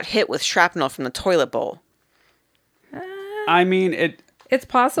she got hit with shrapnel from the toilet bowl. I mean, It's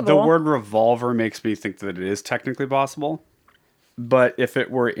possible. the word revolver makes me think that it is technically possible. But if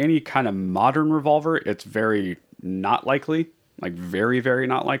it were any kind of modern revolver, it's very not likely. Like, very, very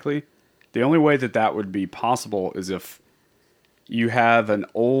not likely. The only way that that would be possible is if you have an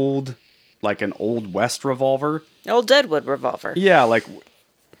old West revolver. Old Deadwood revolver. Yeah, like,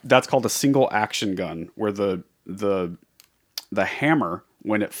 that's called a single action gun, where the hammer,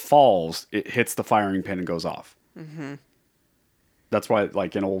 when it falls, it hits the firing pin and goes off. Mm-hmm. That's why,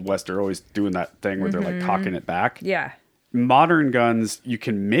 like, in Old West, they're always doing that thing where they're, like, cocking it back. Yeah. Modern guns, you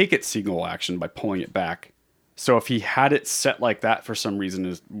can make it single action by pulling it back. So if he had it set like that for some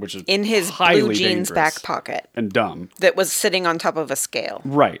reason, which is In his highly blue jeans dangerous back pocket. and dumb. That was sitting on top of a scale.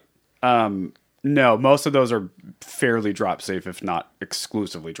 Right. No, most of those are fairly drop safe, if not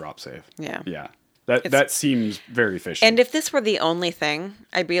exclusively drop safe. Yeah. Yeah. That seems very fishy. And if this were the only thing,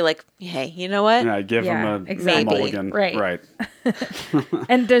 I'd be like, hey, you know what? And I give Yeah, him a exactly. mulligan. Right.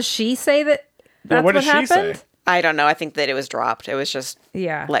 And does she say that that's what what does she happened? say? I don't know. I think that it was dropped. It was just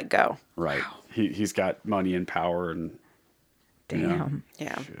Yeah. let go. Right. He's got money and power and Damn.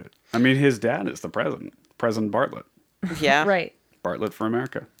 Yeah. shit. I mean, his dad is the president, President Bartlett. Yeah. Right. Bartlett for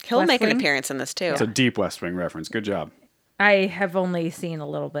America. He'll West make an Wing? appearance in this too. It's a deep West Wing reference. Good job. I have only seen a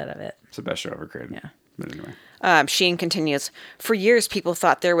little bit of it. It's the best show ever created. Yeah. But anyway. Sheen continues, for years people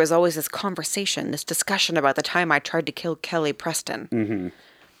thought there was always this conversation, this discussion about the time I tried to kill Kelly Preston. Mm-hmm.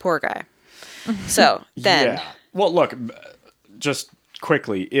 Poor guy. So then... Yeah. Well, look, just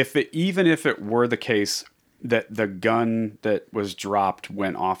quickly, even if it were the case that the gun that was dropped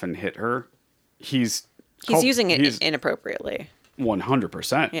went off and hit her, he's using it inappropriately.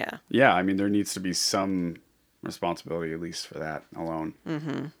 100%. Yeah. Yeah, I mean, there needs to be some responsibility, at least for that alone.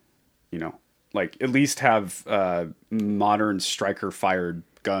 Mm-hmm. You know, like, at least have modern striker-fired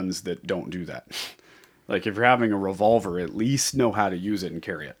guns that don't do that. Like, if you're having a revolver, at least know how to use it and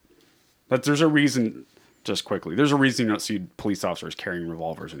carry it. But there's a reason, just quickly, there's a reason you don't see police officers carrying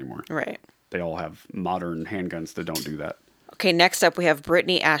revolvers anymore. Right. They all have modern handguns that don't do that. Okay, next up we have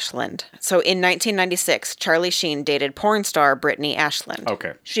Brittany Ashland. So in 1996, Charlie Sheen dated porn star Brittany Ashland.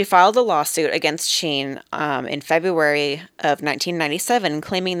 Okay. She filed a lawsuit against Sheen in February of 1997,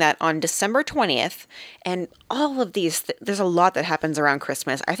 claiming that on December 20th, and all of these, there's a lot that happens around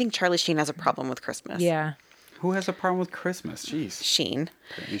Christmas. I think Charlie Sheen has a problem with Christmas. Yeah. Who has a problem with Christmas? Jeez. Sheen.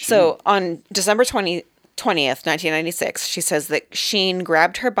 Brittany So on December 20th, 1996, she says that Sheen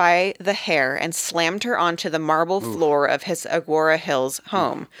grabbed her by the hair and slammed her onto the marble floor of his Agoura Hills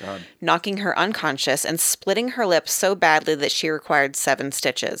home, knocking her unconscious and splitting her lip so badly that she required 7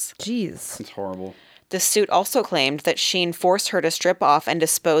 stitches. Jeez. It's horrible. The suit also claimed that Sheen forced her to strip off and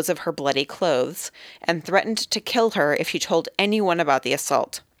dispose of her bloody clothes and threatened to kill her if she told anyone about the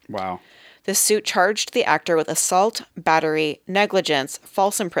assault. Wow. The suit charged the actor with assault, battery, negligence,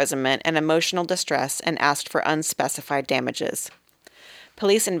 false imprisonment, and emotional distress and asked for unspecified damages.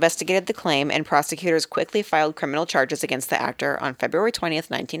 Police investigated the claim and prosecutors quickly filed criminal charges against the actor on February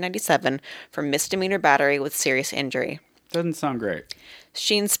 20th, 1997 for misdemeanor battery with serious injury. Doesn't sound great.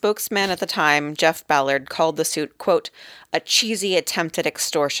 Sheen's spokesman at the time, Jeff Ballard, called the suit, quote, a cheesy attempt at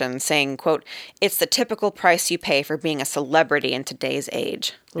extortion, saying, quote, it's the typical price you pay for being a celebrity in today's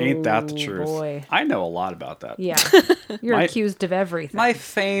age. Ain't that the Ooh, truth? boy. I know a lot about that. Yeah. You're accused of everything. My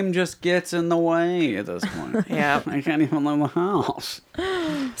fame just gets in the way at this point. Yeah. I can't even leave the house.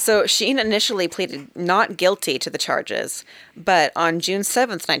 So Sheen initially pleaded not guilty to the charges, but on June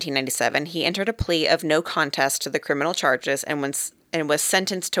 7th, 1997, he entered a plea of no contest to the criminal charges and was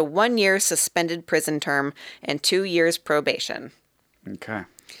sentenced to 1 year suspended prison term and 2 years probation. Okay.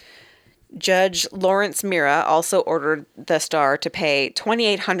 Judge Lawrence Mira also ordered the star to pay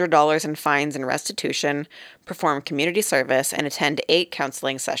 $2,800 in fines and restitution, perform community service, and attend 8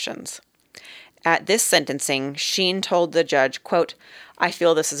 counseling sessions. At this sentencing, Sheen told the judge, quote, I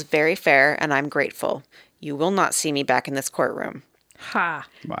feel this is very fair and I'm grateful. You will not see me back in this courtroom. Ha.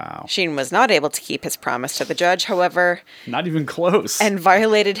 Wow. Sheen was not able to keep his promise to the judge, however, Not even close. and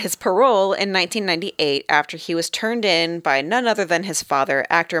violated his parole in 1998 after he was turned in by none other than his father,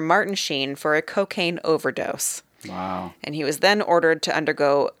 actor Martin Sheen, for a cocaine overdose. Wow. And he was then ordered to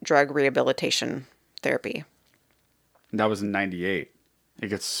undergo drug rehabilitation therapy. That was in 98. It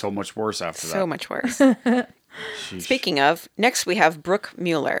gets so much worse after that. So much worse. Sheesh. Speaking of, next we have Brooke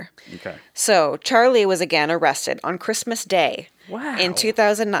Mueller. Okay. So Charlie was again arrested on Christmas Day Wow. in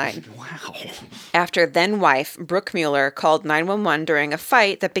 2009 Wow. after then-wife Brooke Mueller called 911 during a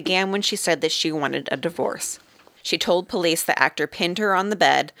fight that began when she said that she wanted a divorce. She told police the actor pinned her on the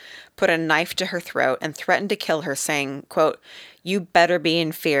bed, put a knife to her throat, and threatened to kill her, saying, quote, "You better be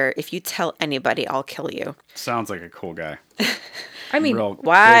in fear. If you tell anybody, I'll kill you." Sounds like a cool guy. I mean, Real big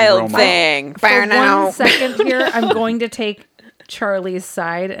Wild role model. thing. for 1 second here, I'm going to take Charlie's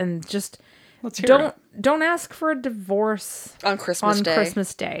side and just Let's hear it. don't ask for a divorce On Christmas on Day.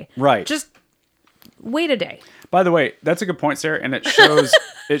 Christmas Day. Right. Just wait a day. By the way, that's a good point, Sarah, and it shows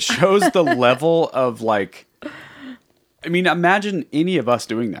the level of like. I mean, imagine any of us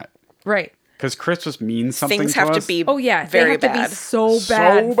doing that Right. because Christmas means something. Things to have us. to be Oh yeah, very they have bad. to be so So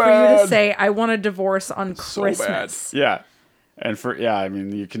bad for you to bad. say I want a divorce on So Christmas. bad. Yeah, and I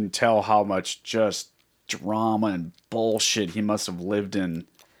mean, you can tell how much just drama and bullshit he must have lived in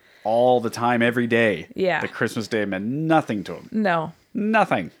all the time, every day. Yeah. the Christmas Day meant nothing to him. No.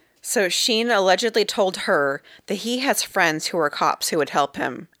 Nothing. So Sheen allegedly told her that he has friends who are cops who would help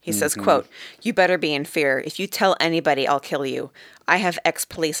him. He says, quote, "You better be in fear. If you tell anybody, I'll kill you. I have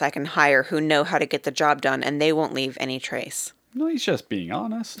ex-police I can hire who know how to get the job done, and they won't leave any trace." No, he's just being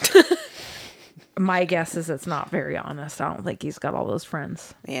honest. My guess is it's not very honest. I don't think he's got all those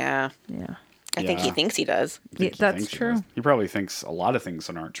friends. Yeah. Yeah. I think he Yeah. thinks he does. Yeah, He that's thinks he true. does. He probably thinks a lot of things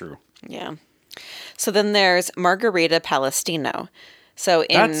that aren't true. Yeah. So then there's Margarita Palestino. So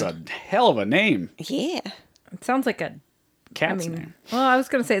in That's a hell of a name. yeah. It sounds like a Cat's name. well, I was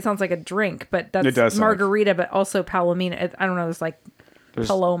going to say it sounds like a drink, but It that's does sound like- margarita, but also palomino. I don't know. It's like There's-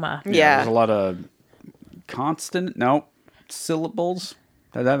 Paloma. Yeah. There's a lot of syllables.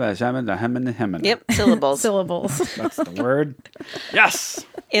 Yep, syllables. Syllables. That's the word. Yes.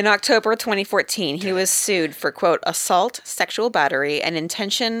 In October 2014, he was sued for, quote, assault, sexual battery, and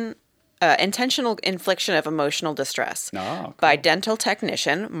intentional infliction of emotional distress Oh, by dental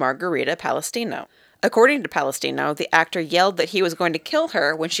technician Margarita Palestino. According to Palestino, the actor yelled that he was going to kill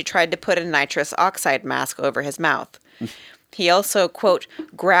her when she tried to put a nitrous oxide mask over his mouth. He also, quote,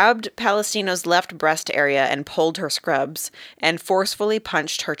 grabbed Palestino's left breast area and pulled her scrubs and forcefully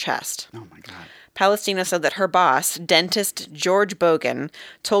punched her chest. Oh my God. Palestino said that her boss, dentist George Bogan,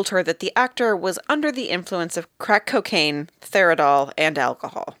 told her that the actor was under the influence of crack cocaine, Therodol, and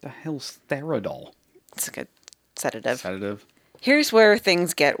alcohol. The hell's Therodol? It's a good sedative. Sedative. Here's where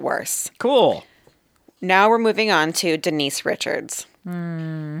things get worse. Cool. Now we're moving on to Denise Richards.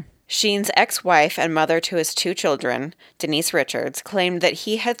 Sheen's ex-wife and mother to his 2 children, Denise Richards, claimed that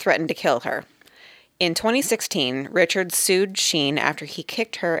he had threatened to kill her. In 2016, Richards sued Sheen after he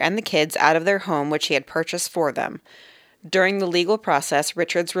kicked her and the kids out of their home which he had purchased for them. During the legal process,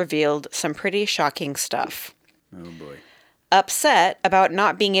 Richards revealed some pretty shocking stuff. Oh boy. Upset about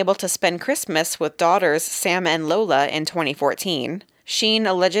not being able to spend Christmas with daughters Sam and Lola in 2014, Sheen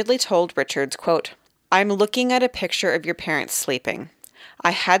allegedly told Richards, quote, "I'm looking at a picture of your parents sleeping.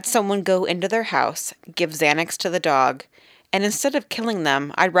 I had someone go into their house, give Xanax to the dog, and instead of killing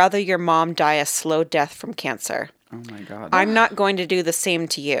them, I'd rather your mom die a slow death from cancer. Oh my God. I'm not going to do the same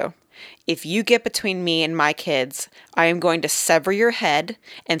to you. If you get between me and my kids, I am going to sever your head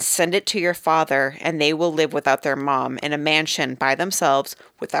and send it to your father, and they will live without their mom in a mansion by themselves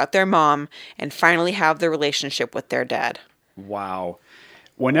without their mom and finally have the relationship with their dad." Wow. Oh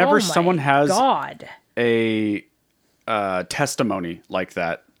Whenever my someone has God. a testimony like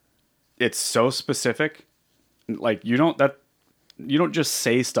that, it's so specific. Like you don't just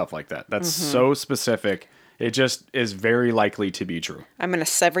say stuff like that. That's so specific. It just is very likely to be true. I'm going to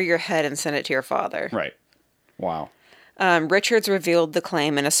sever your head and send it to your father. Right. Wow. Richards revealed the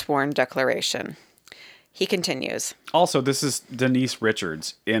claim in a sworn declaration. He continues. Also, this is Denise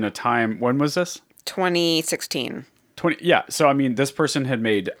Richards in a time, when was this? 2016. 20. Yeah. So, I mean, this person had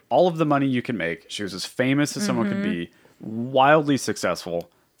made all of the money you can make. She was as famous as someone could be, wildly successful.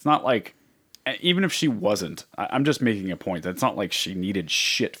 It's not like, even if she wasn't, I'm just making a point that it's not like she needed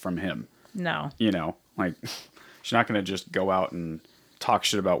shit from him. No. You know, like she's not going to just go out and talk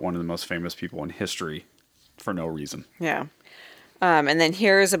shit about one of the most famous people in history for no reason. Yeah. And then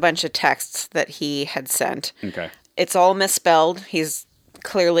here's a bunch of texts that he had sent. Okay. It's all misspelled. He's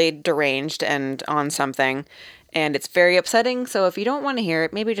clearly deranged and on something. And it's very upsetting. So if you don't want to hear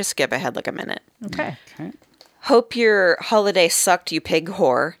it, maybe just skip ahead like a minute. Okay. Okay. Hope your holiday sucked, you pig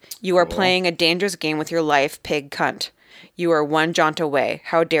whore. You are playing a dangerous game with your life, pig cunt. You are one jaunt away.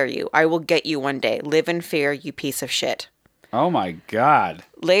 How dare you? I will get you one day. Live in fear, you piece of shit. Oh my God.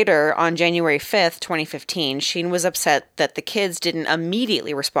 Later, on January 5th, 2015, Sheen was upset that the kids didn't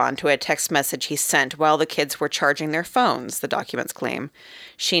immediately respond to a text message he sent while the kids were charging their phones, the documents claim.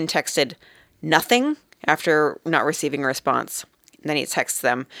 Sheen texted, "Nothing?" after not receiving a response. Then he texts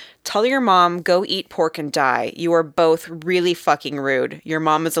them, "Tell your mom, go eat pork and die. You are both really fucking rude. Your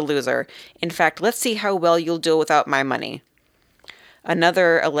mom is a loser. In fact, let's see how well you'll do without my money."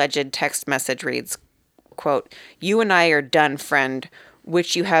 Another alleged text message reads, quote, "You and I are done, friend,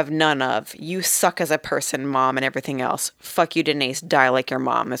 which you have none of. You suck as a person, mom, and everything else. Fuck you, Denise. Die like your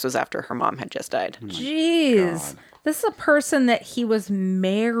mom." This was after her mom had just died. Jeez. This is a person that he was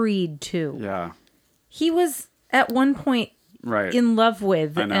married to. Yeah. He was at one point Right. in love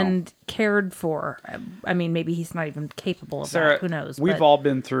with I know. and cared for. I mean, maybe he's not even capable of Sarah, that. Who knows? We've but, all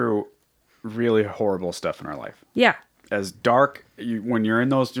been through really horrible stuff in our life. yeah. As dark, when you're in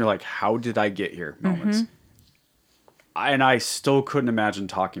those, you're like, how did I get here moments? And I still couldn't imagine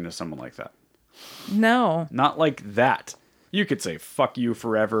talking to someone like that. No. Not like that. You could say, fuck you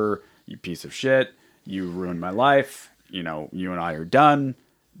forever, you piece of shit, you ruined my life, you know, you and I are done.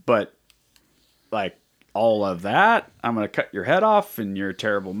 But, like, all of that, I'm going to cut your head off and you're a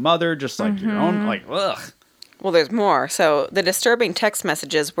terrible mother, just like your own, like, ugh. Well, there's more. So the disturbing text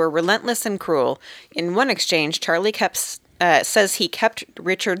messages were relentless and cruel. In one exchange, Charlie says he kept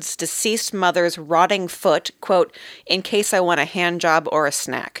Richard's deceased mother's rotting foot, quote, "in case I want a hand job or a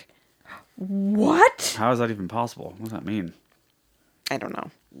snack." What? How is that even possible? What does that mean? I don't know.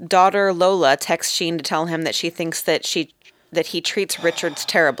 Daughter Lola texts Sheen to tell him that she thinks that he treats Richards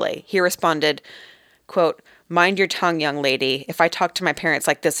terribly. He responded, quote, "Mind your tongue, young lady. If I talked to my parents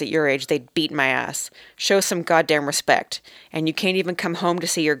like this at your age, they'd beat my ass. Show some goddamn respect. And you can't even come home to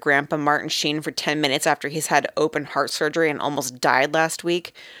see your grandpa Martin Sheen for 10 minutes after he's had open heart surgery and almost died last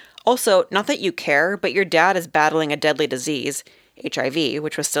week. Also, not that you care, but your dad is battling a deadly disease, HIV,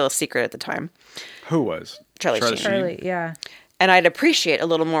 which was still a secret at the time. Who was? Charlie Sheen. Charlie, yeah. And I'd appreciate a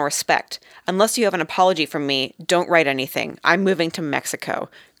little more respect. Unless you have an apology from me, don't write anything. I'm moving to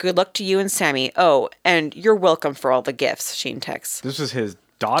Mexico. Good luck to you and Sammy. Oh, and you're welcome for all the gifts," Sheen texts. This was his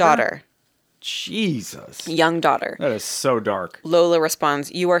daughter? Daughter. Jesus. Young daughter. That is so dark. Lola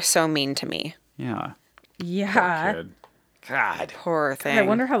responds, "You are so mean to me." Yeah. Yeah. Kid. God. Poor thing. I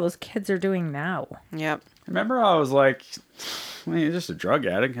wonder how those kids are doing now. Yep. Remember I was like, well, you're just a drug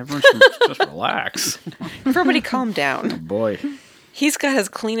addict. Everyone should just relax. Everybody calm down. Boy. He's got as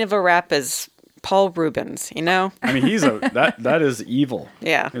clean of a rap as Paul Rubens, you know? I mean, that is evil.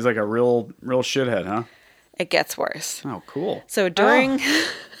 Yeah. He's like a real shithead, huh? It gets worse. Oh, cool. So during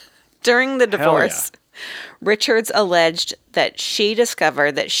the divorce, Richards alleged that she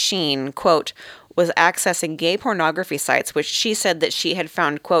discovered that Sheen, quote, was accessing gay pornography sites, which she said that she had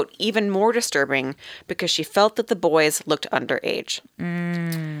found, quote, even more disturbing because she felt that the boys looked underage.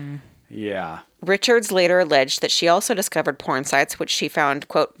 Yeah. Richards later alleged that she also discovered porn sites, which she found,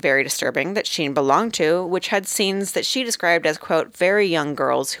 quote, very disturbing, that Sheen belonged to, which had scenes that she described as, quote, very young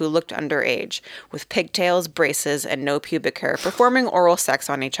girls who looked underage, with pigtails, braces, and no pubic hair, performing oral sex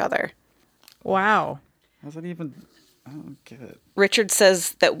on each other. Wow. How's that even... I don't get it. Richard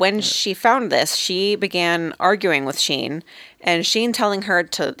says that when she found this, she began arguing with Sheen, and Sheen telling her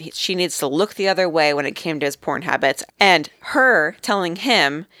she needs to look the other way when it came to his porn habits, and her telling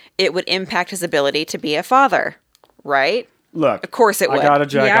him it would impact his ability to be a father. Right? Look. Of course it would. I gotta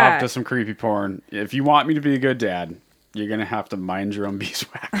jack Yeah. off to some creepy porn. If you want me to be a good dad, you're gonna have to mind your own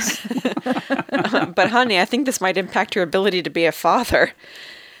beeswax. But honey, I think this might impact your ability to be a father.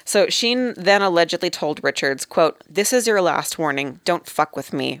 So Sheen then allegedly told Richards, quote, "This is your last warning. Don't fuck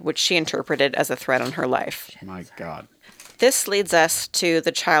with me," which she interpreted as a threat on her life. My God. This leads us to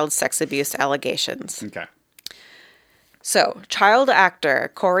the child sex abuse allegations. Okay. So, child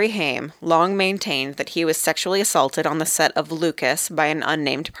actor Corey Haim long maintained that he was sexually assaulted on the set of Lucas by an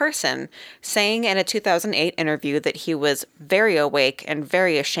unnamed person, saying in a 2008 interview that he was very awake and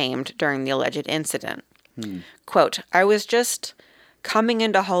very ashamed during the alleged incident. Quote, "I was just coming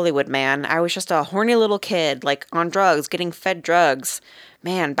into Hollywood, man. I was just a horny little kid, like on drugs, getting fed drugs.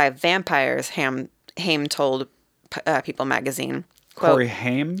 Man, by vampires," Haim told People magazine. Quote, Corey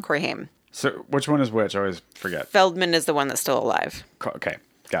Haim? Corey Haim. So which one is which? I always forget. Feldman is the one that's still alive. Okay.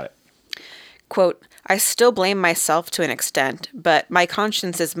 Got it. Quote, "I still blame myself to an extent, but my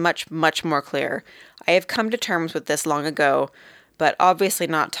conscience is much, much more clear. I have come to terms with this long ago, but obviously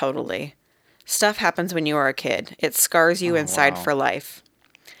not totally. Stuff happens when you are a kid. It scars you inside for life."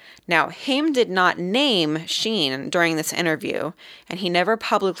 Now, Haim did not name Sheen during this interview, and he never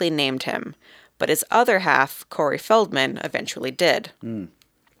publicly named him. but his other half, Corey Feldman, eventually did.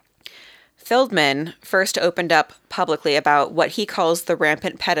 Feldman first opened up publicly about what he calls the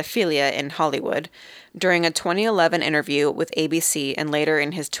rampant pedophilia in Hollywood during a 2011 interview with ABC and later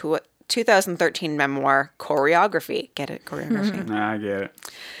in his 2013 memoir, Choreography. Get it? Choreography. Nah, I get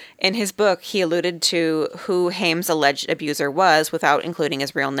it. In his book, he alluded to who Haim's alleged abuser was without including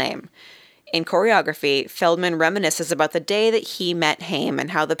his real name. In Choreography, Feldman reminisces about the day that he met Haim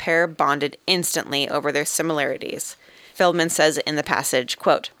and how the pair bonded instantly over their similarities. Feldman says in the passage,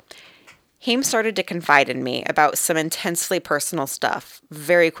 quote, Haim started to confide in me about some intensely personal stuff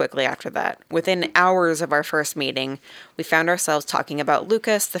very quickly after that. Within hours of our first meeting, we found ourselves talking about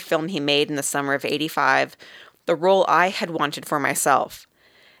Lucas, the film he made in the summer of '85, the role I had wanted for myself.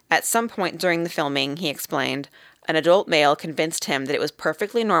 At some point during the filming, he explained, an adult male convinced him that it was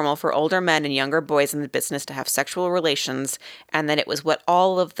perfectly normal for older men and younger boys in the business to have sexual relations, and that it was what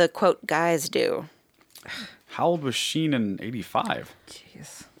all of the, quote, guys do. How old was Sheen in 85?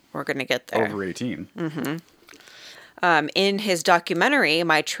 Jeez. We're going to get there. Over 18. In his documentary,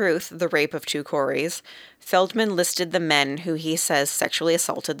 My Truth, The Rape of Two Coreys, Feldman listed the men who he says sexually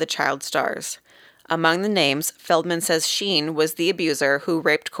assaulted the child stars. Among the names, Feldman says Sheen was the abuser who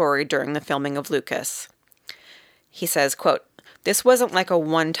raped Corey during the filming of Lucas. He says, quote, this wasn't like a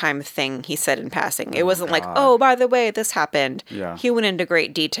one-time thing, he said in passing. It wasn't like, oh, by the way, this happened. Yeah. He went into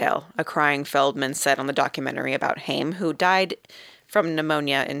great detail, a crying Feldman said on the documentary about Haim, who died from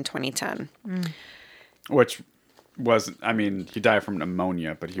pneumonia in 2010. Which wasn't, I mean, he died from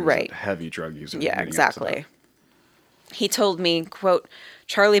pneumonia, but he was a heavy drug user. Yeah, exactly. He told me, quote,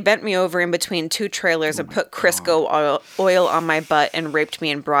 Charlie bent me over in between two trailers and put Crisco oil on my butt and raped me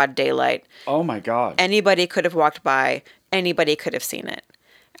in broad daylight. Oh my God. Anybody could have walked by. Anybody could have seen it.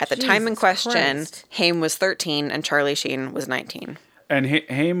 At the time in question, Christ. Haim was 13 and Charlie Sheen was 19. And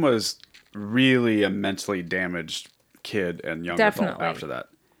Haim was really a mentally damaged kid and young adult after that.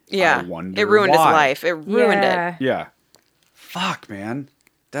 Yeah. I wonder it ruined his why. life. It ruined it. Yeah. Fuck, man.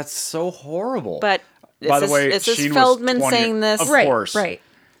 That's so horrible. But by the way, this is Sheen Feldman was 20, saying this. Of course. Right.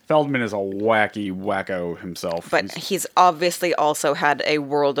 Feldman is a wacky wacko himself. But he's obviously also had a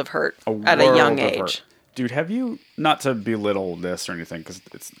world of hurt at a world young of age. hurt. Dude, have you, not to belittle this or anything, because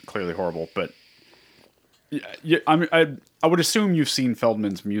it's clearly horrible, but I would assume you've seen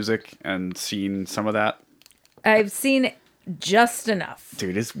Feldman's music and seen some of that. I've seen just enough.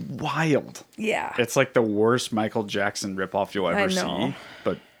 Dude, it's wild. Yeah. It's like the worst Michael Jackson ripoff you'll ever know. see,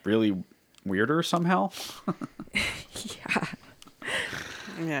 but really weirder somehow. Yeah.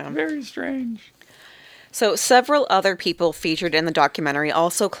 Yeah. Very strange. So several other people featured in the documentary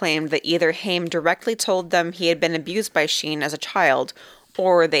also claimed that either Haim directly told them he had been abused by Sheen as a child,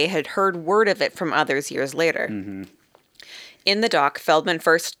 or they had heard word of it from others years later. Mm-hmm. In the doc, Feldman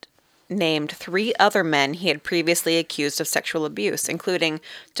first named 3 other men he had previously accused of sexual abuse, including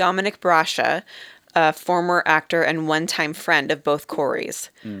Dominic Brascia, a former actor and one-time friend of both Coreys.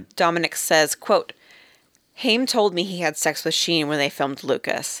 Dominic says, quote, Haim told me he had sex with Sheen when they filmed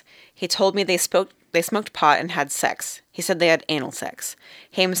Lucas. He told me they smoked pot and had sex. He said they had anal sex.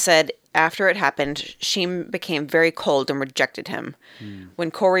 Haim said after it happened, Sheen became very cold and rejected him. When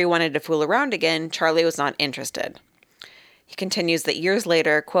Corey wanted to fool around again, Charlie was not interested. He continues that years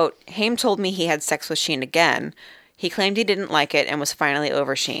later, quote, Haim told me he had sex with Sheen again. He claimed he didn't like it and was finally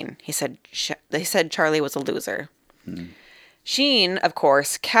over Sheen. They said Charlie was a loser. Sheen, of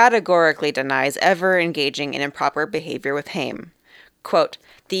course, categorically denies ever engaging in improper behavior with Haim. Quote,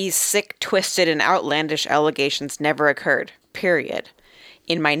 these sick, twisted, and outlandish allegations never occurred. Period.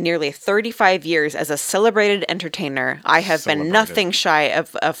 In my nearly 35 years as a celebrated entertainer, I have been nothing shy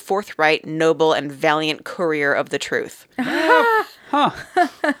of a forthright, noble, and valiant courier of the truth.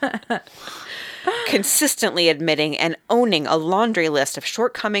 Consistently admitting and owning a laundry list of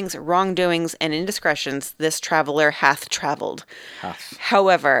shortcomings, wrongdoings, and indiscretions, this traveler hath traveled.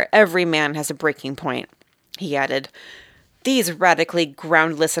 However, every man has a breaking point, he added. These radically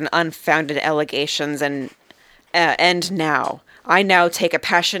groundless and unfounded allegations end now. I now take a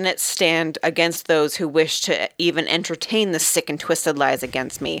passionate stand against those who wish to even entertain the sick and twisted lies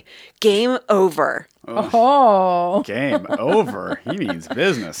against me. Game over. Oh. Game over. He means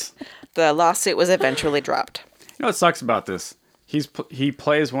business. The lawsuit was eventually dropped. You know what sucks about this? He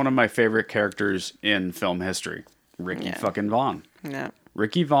plays one of my favorite characters in film history, Ricky fucking Vaughn. Yeah.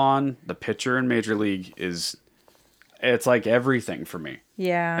 Ricky Vaughn, the pitcher in Major League, it's like everything for me.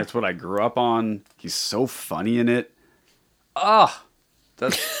 Yeah. It's what I grew up on. He's so funny in it.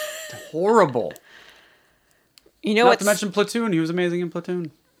 That's horrible. You know Not to mention Platoon. He was amazing in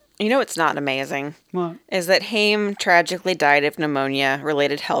Platoon. You know what's not amazing? What? Is that Haim tragically died of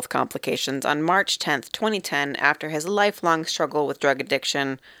pneumonia-related health complications on March 10th, 2010, after his lifelong struggle with drug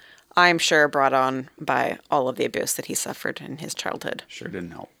addiction, I'm sure brought on by all of the abuse that he suffered in his childhood. Sure didn't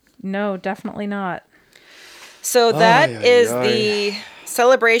help. No, definitely not. So that is the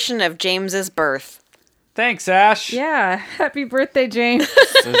celebration of James's birth. Thanks, Ash. Yeah. Happy birthday, James.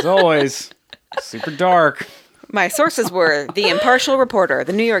 As always, super dark. My sources were The Impartial Reporter,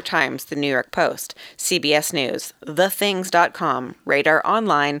 The New York Times, The New York Post, CBS News, TheThings.com, Radar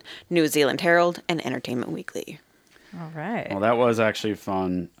Online, New Zealand Herald, and Entertainment Weekly. All right. Well, that was actually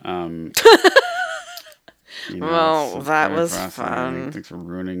fun. Well, that was fascinating. fun. Thanks for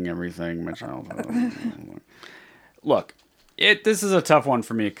ruining everything, my childhood. Look, this is a tough one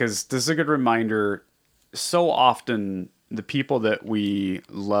for me because this is a good reminder. So often, the people that we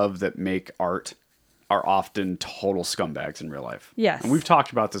love that make art are often total scumbags in real life. Yes. And we've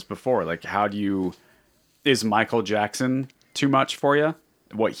talked about this before. Like, is Michael Jackson too much for you?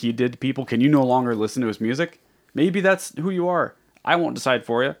 What he did to people? Can you no longer listen to his music? Maybe that's who you are. I won't decide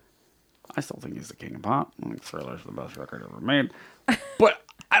for you. I still think he's the king of pop. I think Thriller's the best record ever made. But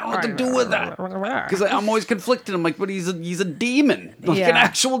I don't know what to do with that. Because I'm always conflicted. I'm like, but he's a demon. Like an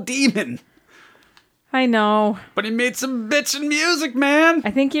actual demon. I know. But he made some bitchin' music, man.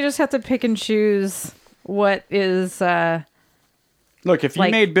 I think you just have to pick and choose what is... Look, if you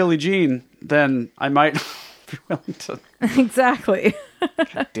made Billie Jean, then I might be willing to... Exactly.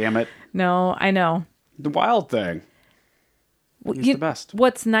 God damn it. No, I know. The Wild Thing. He's the best.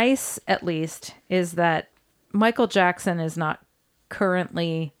 What's nice, at least, is that Michael Jackson is not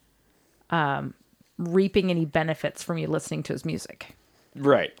currently reaping any benefits from you listening to his music.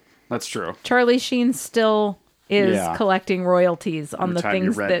 Right. That's true. Charlie Sheen still is collecting royalties on the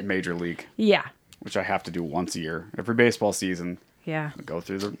things that... Major League. Yeah. Which I have to do once a year. Every baseball season. Yeah. I go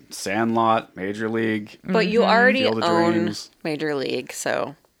through the Sandlot, Major League. But you already Field of own Dreams. Major League,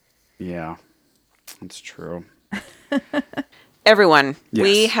 so... Yeah. That's true. Everyone, Yes.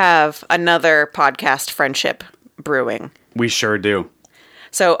 we have another podcast friendship brewing. We sure do.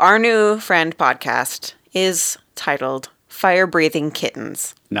 So our new friend podcast is titled Fire Breathing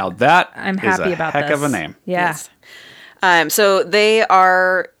Kittens. Now that I'm is happy a about heck this. of a name. Yeah. Yes. So they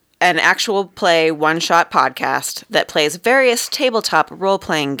are an actual play one-shot podcast that plays various tabletop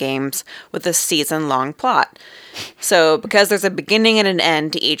role-playing games with a season-long plot. So because there's a beginning and an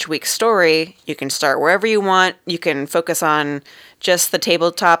end to each week's story, you can start wherever you want. You can focus on just the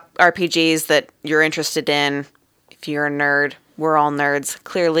tabletop RPGs that you're interested in. If you're a nerd, we're all nerds.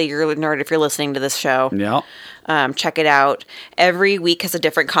 Clearly, you're a nerd if you're listening to this show. Yeah. Check it out. Every week has a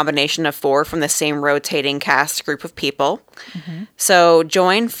different combination of 4 from the same rotating cast group of people. Mm-hmm. So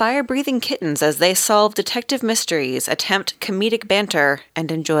join fire-breathing kittens as they solve detective mysteries, attempt comedic banter, and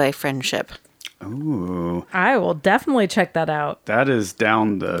enjoy friendship. Ooh. I will definitely check that out. That is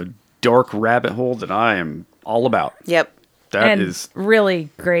down the dark rabbit hole that I am all about. Yep. That is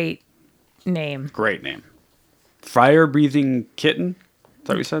really great name. great name. Fire-breathing kitten? Is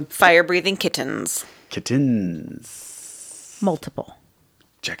that what you said? Fire-breathing kittens. Kittens. Multiple.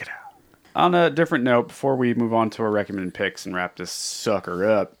 Check it out. On a different note, before we move on to our recommended picks and wrap this sucker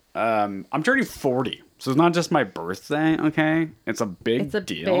up, I'm turning 40. So it's not just my birthday, okay? It's a big deal.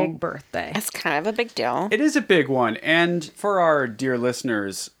 It's a big birthday. It's kind of a big deal. It is a big one. And for our dear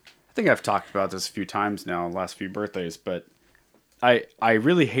listeners, I think I've talked about this a few times now, the last few birthdays, but I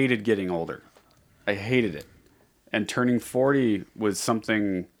really hated getting older. I hated it. And turning 40 was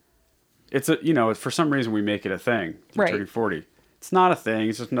something... It's for some reason we make it a thing. Right. Turning 40. It's not a thing.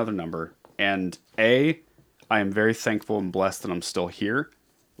 It's just another number. And I am very thankful and blessed that I'm still here.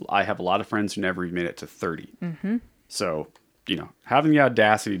 I have a lot of friends who never even made it to 30. Mm-hmm. So, having the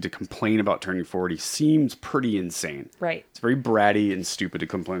audacity to complain about turning 40 seems pretty insane. Right. It's very bratty and stupid to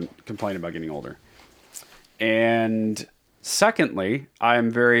complain about getting older. And secondly,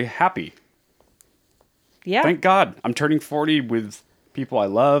 I'm very happy. Yeah. Thank God. I'm turning 40 with people I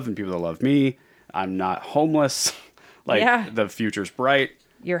love and people that love me. I'm not homeless. The future's bright.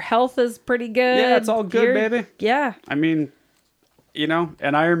 Your health is pretty good. Yeah, it's all good, baby. Yeah. I mean,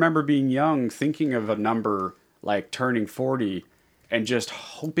 and I remember being young, thinking of a number like turning 40 and just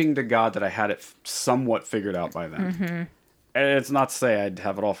hoping to God that I had it somewhat figured out by then. Mm-hmm. And it's not to say I'd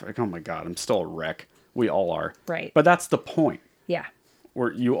have it all. Oh my God, I'm still a wreck. We all are. Right. But that's the point. Yeah.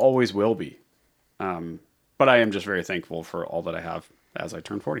 Where you always will be. But I am just very thankful for all that I have as I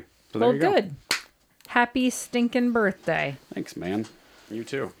turn 40. So there you go. Good. Happy stinking birthday. Thanks, man. You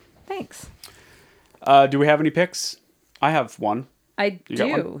too. Thanks. Do we have any picks? I have one. I You got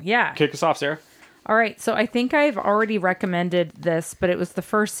do. one? Yeah. Kick us off, Sarah. All right, so I think I've already recommended this, but it was the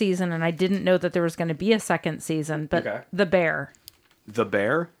first season, and I didn't know that there was going to be a second season. But The Bear. The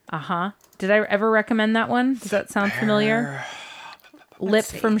Bear? Did I ever recommend that one? Does that sound familiar? Lip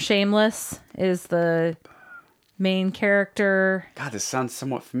from Shameless is the main character. God, this sounds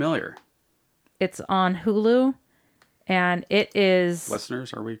somewhat familiar. It's on Hulu, and it is...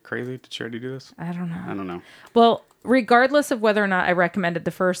 Listeners, are we crazy? Did Charity do this? I don't know. Well, regardless of whether or not I recommended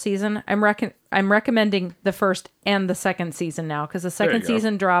the first season, I'm recommending the first and the second season now, because the second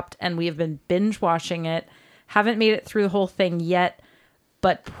season dropped, and we have been binge watching it. Haven't made it through the whole thing yet,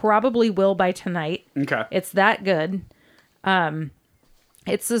 but probably will by tonight. Okay. It's that good.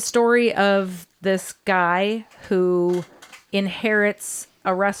 It's the story of this guy who inherits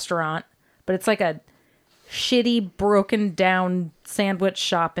a restaurant, but it's like a shitty, broken down sandwich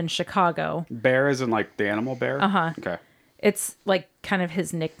shop in Chicago. Bear is in like the animal bear? Uh-huh. Okay. It's like kind of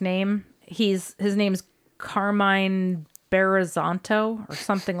his nickname. His name's Carmine Barazanto or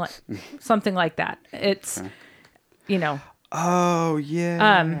something like that. It's, Oh,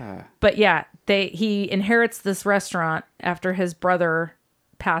 yeah. But yeah, he inherits this restaurant after his brother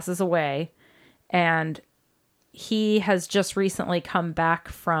passes away, and he has just recently come back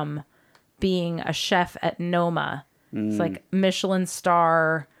from being a chef at Noma. It's like Michelin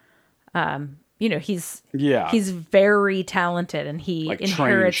star. He's very talented, and he like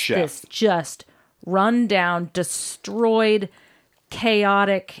inherits this just run down, destroyed,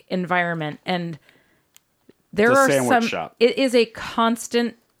 chaotic environment. And there are some shop. It is a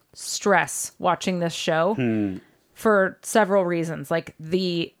constant stress watching this show for several reasons. Like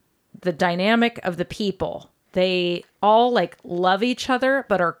the dynamic of the people. They all like love each other,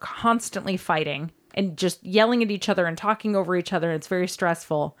 but are constantly fighting and just yelling at each other and talking over each other. It's very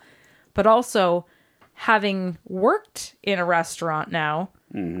stressful. But also, having worked in a restaurant now,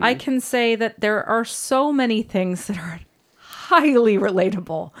 I can say that there are so many things that are highly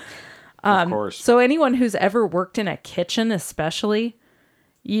relatable. Of course. So anyone who's ever worked in a kitchen, especially,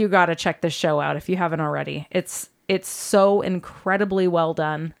 you got to check this show out if you haven't already. It's so incredibly well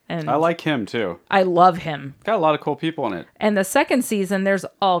done. And I like him too. I love him. Got a lot of cool people in it. And the second season, there's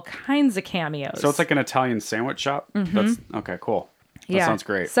all kinds of cameos. So it's like an Italian sandwich shop? That's okay, cool. That sounds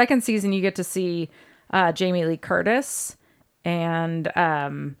great. Second season, you get to see Jamie Lee Curtis and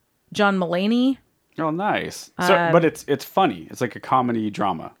John Mulaney. Oh, nice. But it's funny. It's like a comedy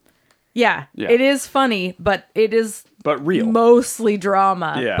drama. Yeah, it is funny, but it is real. Mostly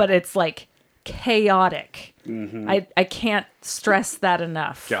drama. Yeah. But it's like chaotic. I can't stress that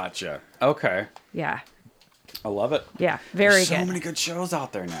enough. Gotcha. Okay. Yeah. I love it. Yeah, very There's good. so many good shows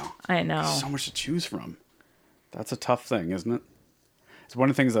out there now. I know. There's so much to choose from. That's a tough thing, isn't it? It's one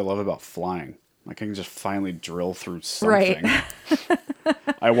of the things I love about flying. Like I can just finally drill through something. Right.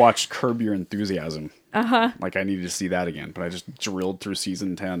 I watched Curb Your Enthusiasm. Like I needed to see that again, but I just drilled through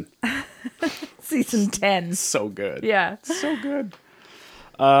season 10. Season 10. So good. Yeah. So good.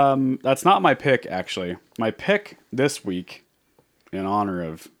 That's not my pick, actually. My pick this week, in honor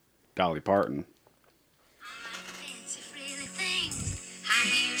of Dolly Parton.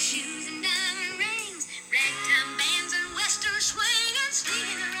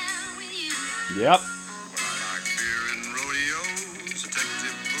 Yep.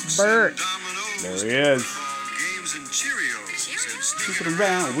 Bert. There he is. Sticking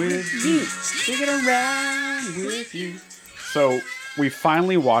around with you. Sticking around with you. So we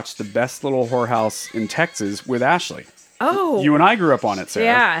finally watched The Best Little Whorehouse in Texas with Ashley. Oh. You and I grew up on it, Sarah.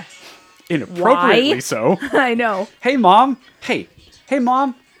 Yeah. Inappropriately Why? so. I know. Hey, Mom. Hey,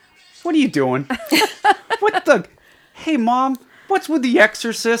 Mom. What are you doing? Hey, Mom. What's with The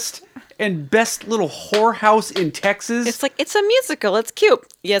Exorcist and Best Little Whorehouse in Texas? It's like, it's a musical. It's cute.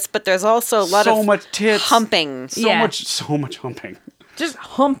 Yes, but there's also a lot of much tits. humping. So much humping. Just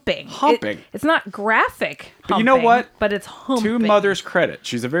humping. It's not graphic humping, but you know what? But it's humping. To Mother's credit,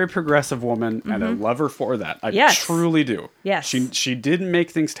 she's a very progressive woman, and I love her for that. I truly do. Yes. She didn't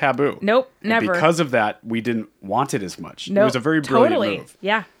make things taboo. Nope, and never. because of that, we didn't want it as much. Nope, it was a very brilliant move.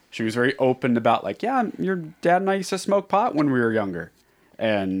 Yeah. She was very open about like, yeah, your dad and I used to smoke pot when we were younger.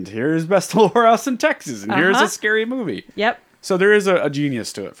 And here's Best Little Whorehouse in Texas, and here's a scary movie. Yep. So there is a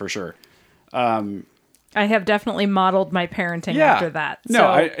genius to it, for sure. I have definitely modeled my parenting after that.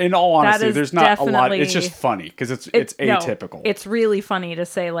 No, in all honesty, there's not a lot. It's just funny because it's atypical. No, it's really funny to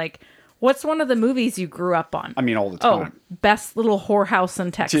say, like, what's one of the movies you grew up on? I mean, all the time. Oh, Best Little Whorehouse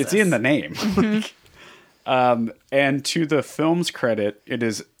in Texas. It's in the name. And to the film's credit, it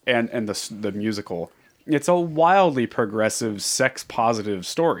is, and the musical, it's a wildly progressive, sex-positive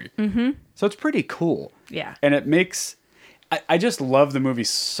story. Mm-hmm. So it's pretty cool. Yeah. And it makes... I just love the movie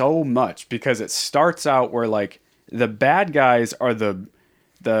so much because it starts out where like the bad guys are the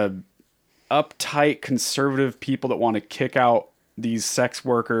uptight conservative people that want to kick out these sex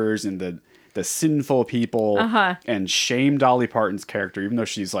workers and the sinful people and shame Dolly Parton's character, even though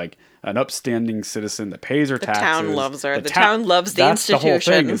she's like an upstanding citizen that pays her taxes. The town loves her. The town loves the institution. That's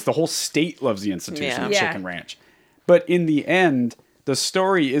the whole thing. Is the whole state loves the institution of Chicken Ranch. But in the end, the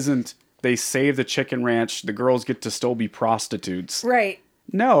story isn't they save the chicken ranch, the girls get to still be prostitutes. Right.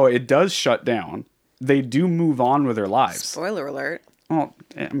 No, it does shut down. They do move on with their lives. Spoiler alert. Well,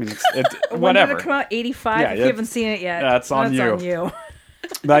 I mean, it's When whatever. did it come out? 85? Yeah, if you haven't seen it yet. That's on you. on you.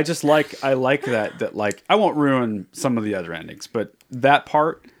 But I just like that like I won't ruin some of the other endings, but that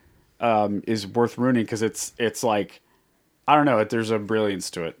part is worth ruining because it's like I don't know, there's a brilliance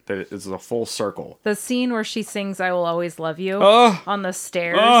to it that it's a full circle. The scene where she sings "I Will Always Love You" on the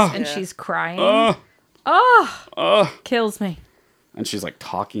stairs and she's crying. Kills me. And she's like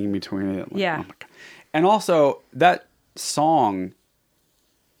talking in between it. Like, Yeah. Oh my God. And also that song,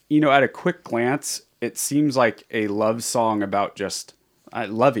 at a quick glance, it seems like a love song about just I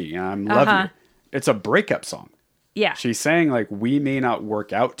love you and I'm love you. It's a breakup song. Yeah. She's saying like we may not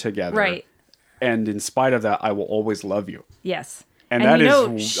work out together. Right. And in spite of that, I will always love you. Yes. And that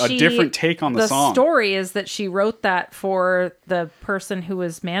is a different take on the song. The story is that she wrote that for the person who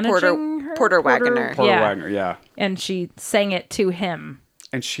was managing her. Porter Wagoner. Porter Wagoner, yeah. And she sang it to him.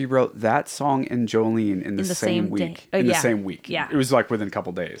 And she wrote that song and Jolene in the same week. The same week. Yeah. It was like within a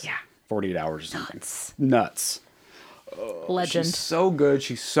couple days. Yeah. 48 hours or something. Nuts. Legend. She's so good.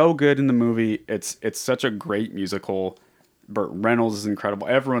 She's so good in the movie. It's such a great musical. Burt Reynolds is incredible.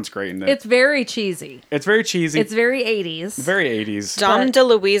 Everyone's great in it. It's very cheesy. It's very cheesy. It's very 80s. Very 80s. Dom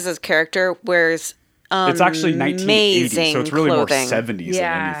DeLuise's character wears it's actually 1980s, so it's really clothing. more 70s than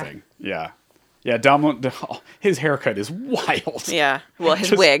anything. Yeah. Yeah, Dom, his haircut is wild. Yeah. Well,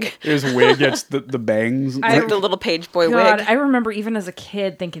 his wig. His wig, it's the bangs. Like the little page boy God, wig. I remember even as a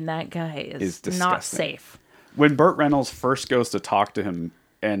kid thinking that guy is disgusting. not safe. When Burt Reynolds first goes to talk to him,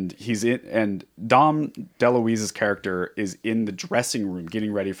 and Dom DeLuise's character is in the dressing room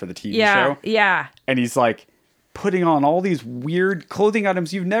getting ready for the TV show. Yeah. And he's like putting on all these weird clothing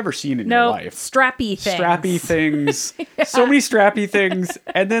items you've never seen in your life. Strappy things. Strappy things. So many strappy things.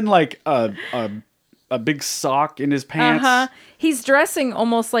 And then like a big sock in his pants. He's dressing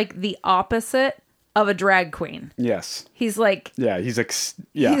almost like the opposite of a drag queen. Yes. He's like... Yeah, he's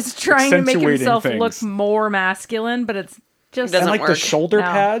trying to make himself things. look more masculine, but it's just... Doesn't and like work. the shoulder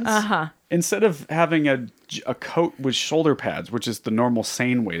pads. Uh-huh. Instead of having a coat with shoulder pads, which is the normal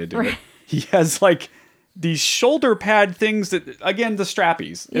sane way to do it, he has like these shoulder pad things that, again, the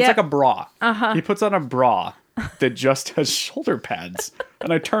strappies. It's like a bra. He puts on a bra that just has shoulder pads.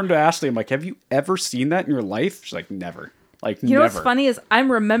 And I turned to Ashley, I'm like, have you ever seen that in your life? She's like, never. Like, You know what's funny is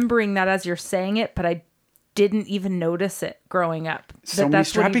I'm remembering that as you're saying it, but I didn't even notice it growing up. So many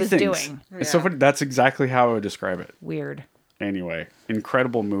that's what he strappy was things. doing. It's so funny. That's exactly how I would describe it. Weird. Anyway,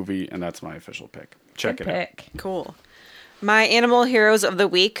 incredible movie, and that's my official pick. Check Good it pick. Cool. My animal heroes of the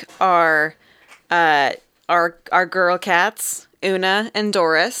week are our girl cats, Una and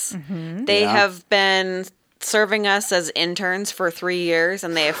Doris. Mm-hmm. They have been serving us as interns for 3 years,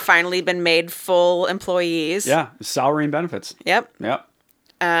 and they have finally been made full employees. Yeah, salary and benefits. Yep. Yep.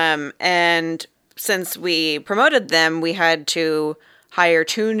 And since we promoted them, we had to hire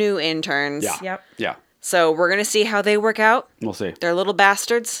 2 new interns. Yeah. Yep. Yeah. So we're going to see how they work out. We'll see. They're little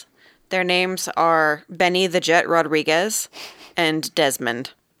bastards. Their names are Benny the Jet Rodriguez and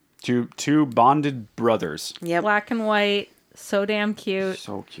Desmond. Two bonded brothers. Yep. Black and white. So damn cute.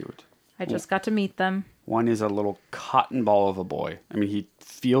 So cute. I just got to meet them. One is a little cotton ball of a boy. I mean, he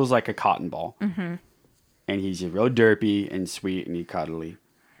feels like a cotton ball. Mm-hmm. And he's real derpy and sweet and cuddly.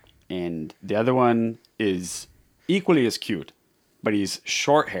 And the other one is equally as cute, but he's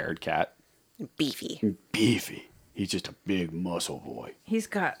short-haired cat. Beefy. And beefy. He's just a big muscle boy. He's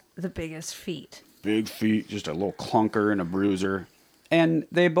got the biggest feet. Big feet, just a little clunker and a bruiser. And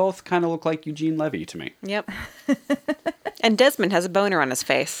they both kind of look like Eugene Levy to me. Yep. And Desmond has a boner on his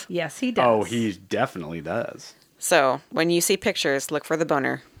face. Yes, he does. Oh, he definitely does. So when you see pictures, look for the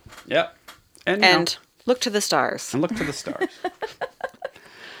boner. Yep. And look to the stars. And look to the stars.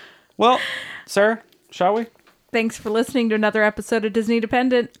 Well, Sarah, shall we? Thanks for listening to another episode of Disney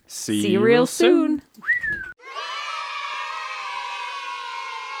Dependent. See you you real real soon.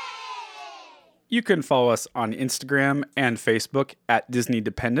 You can follow us on Instagram and Facebook at Disney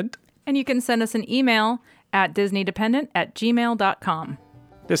Dependent. And you can send us an email at disneydependent@gmail.com.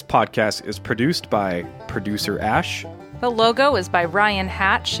 This podcast is produced by producer Ash. The logo is by Ryan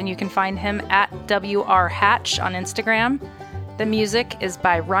Hatch, and you can find him at WR Hatch on Instagram. The music is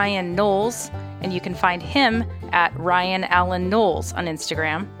by Ryan Knowles, and you can find him at Ryan Allen Knowles on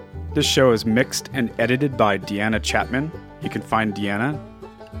Instagram. This show is mixed and edited by Deanna Chapman. You can find Deanna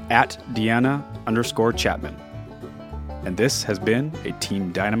at Deanna_Chapman. And this has been a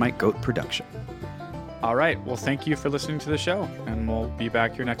Team Dynamite Goat production. All right. Well, thank you for listening to the show, and we'll be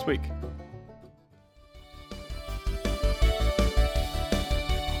back here next week.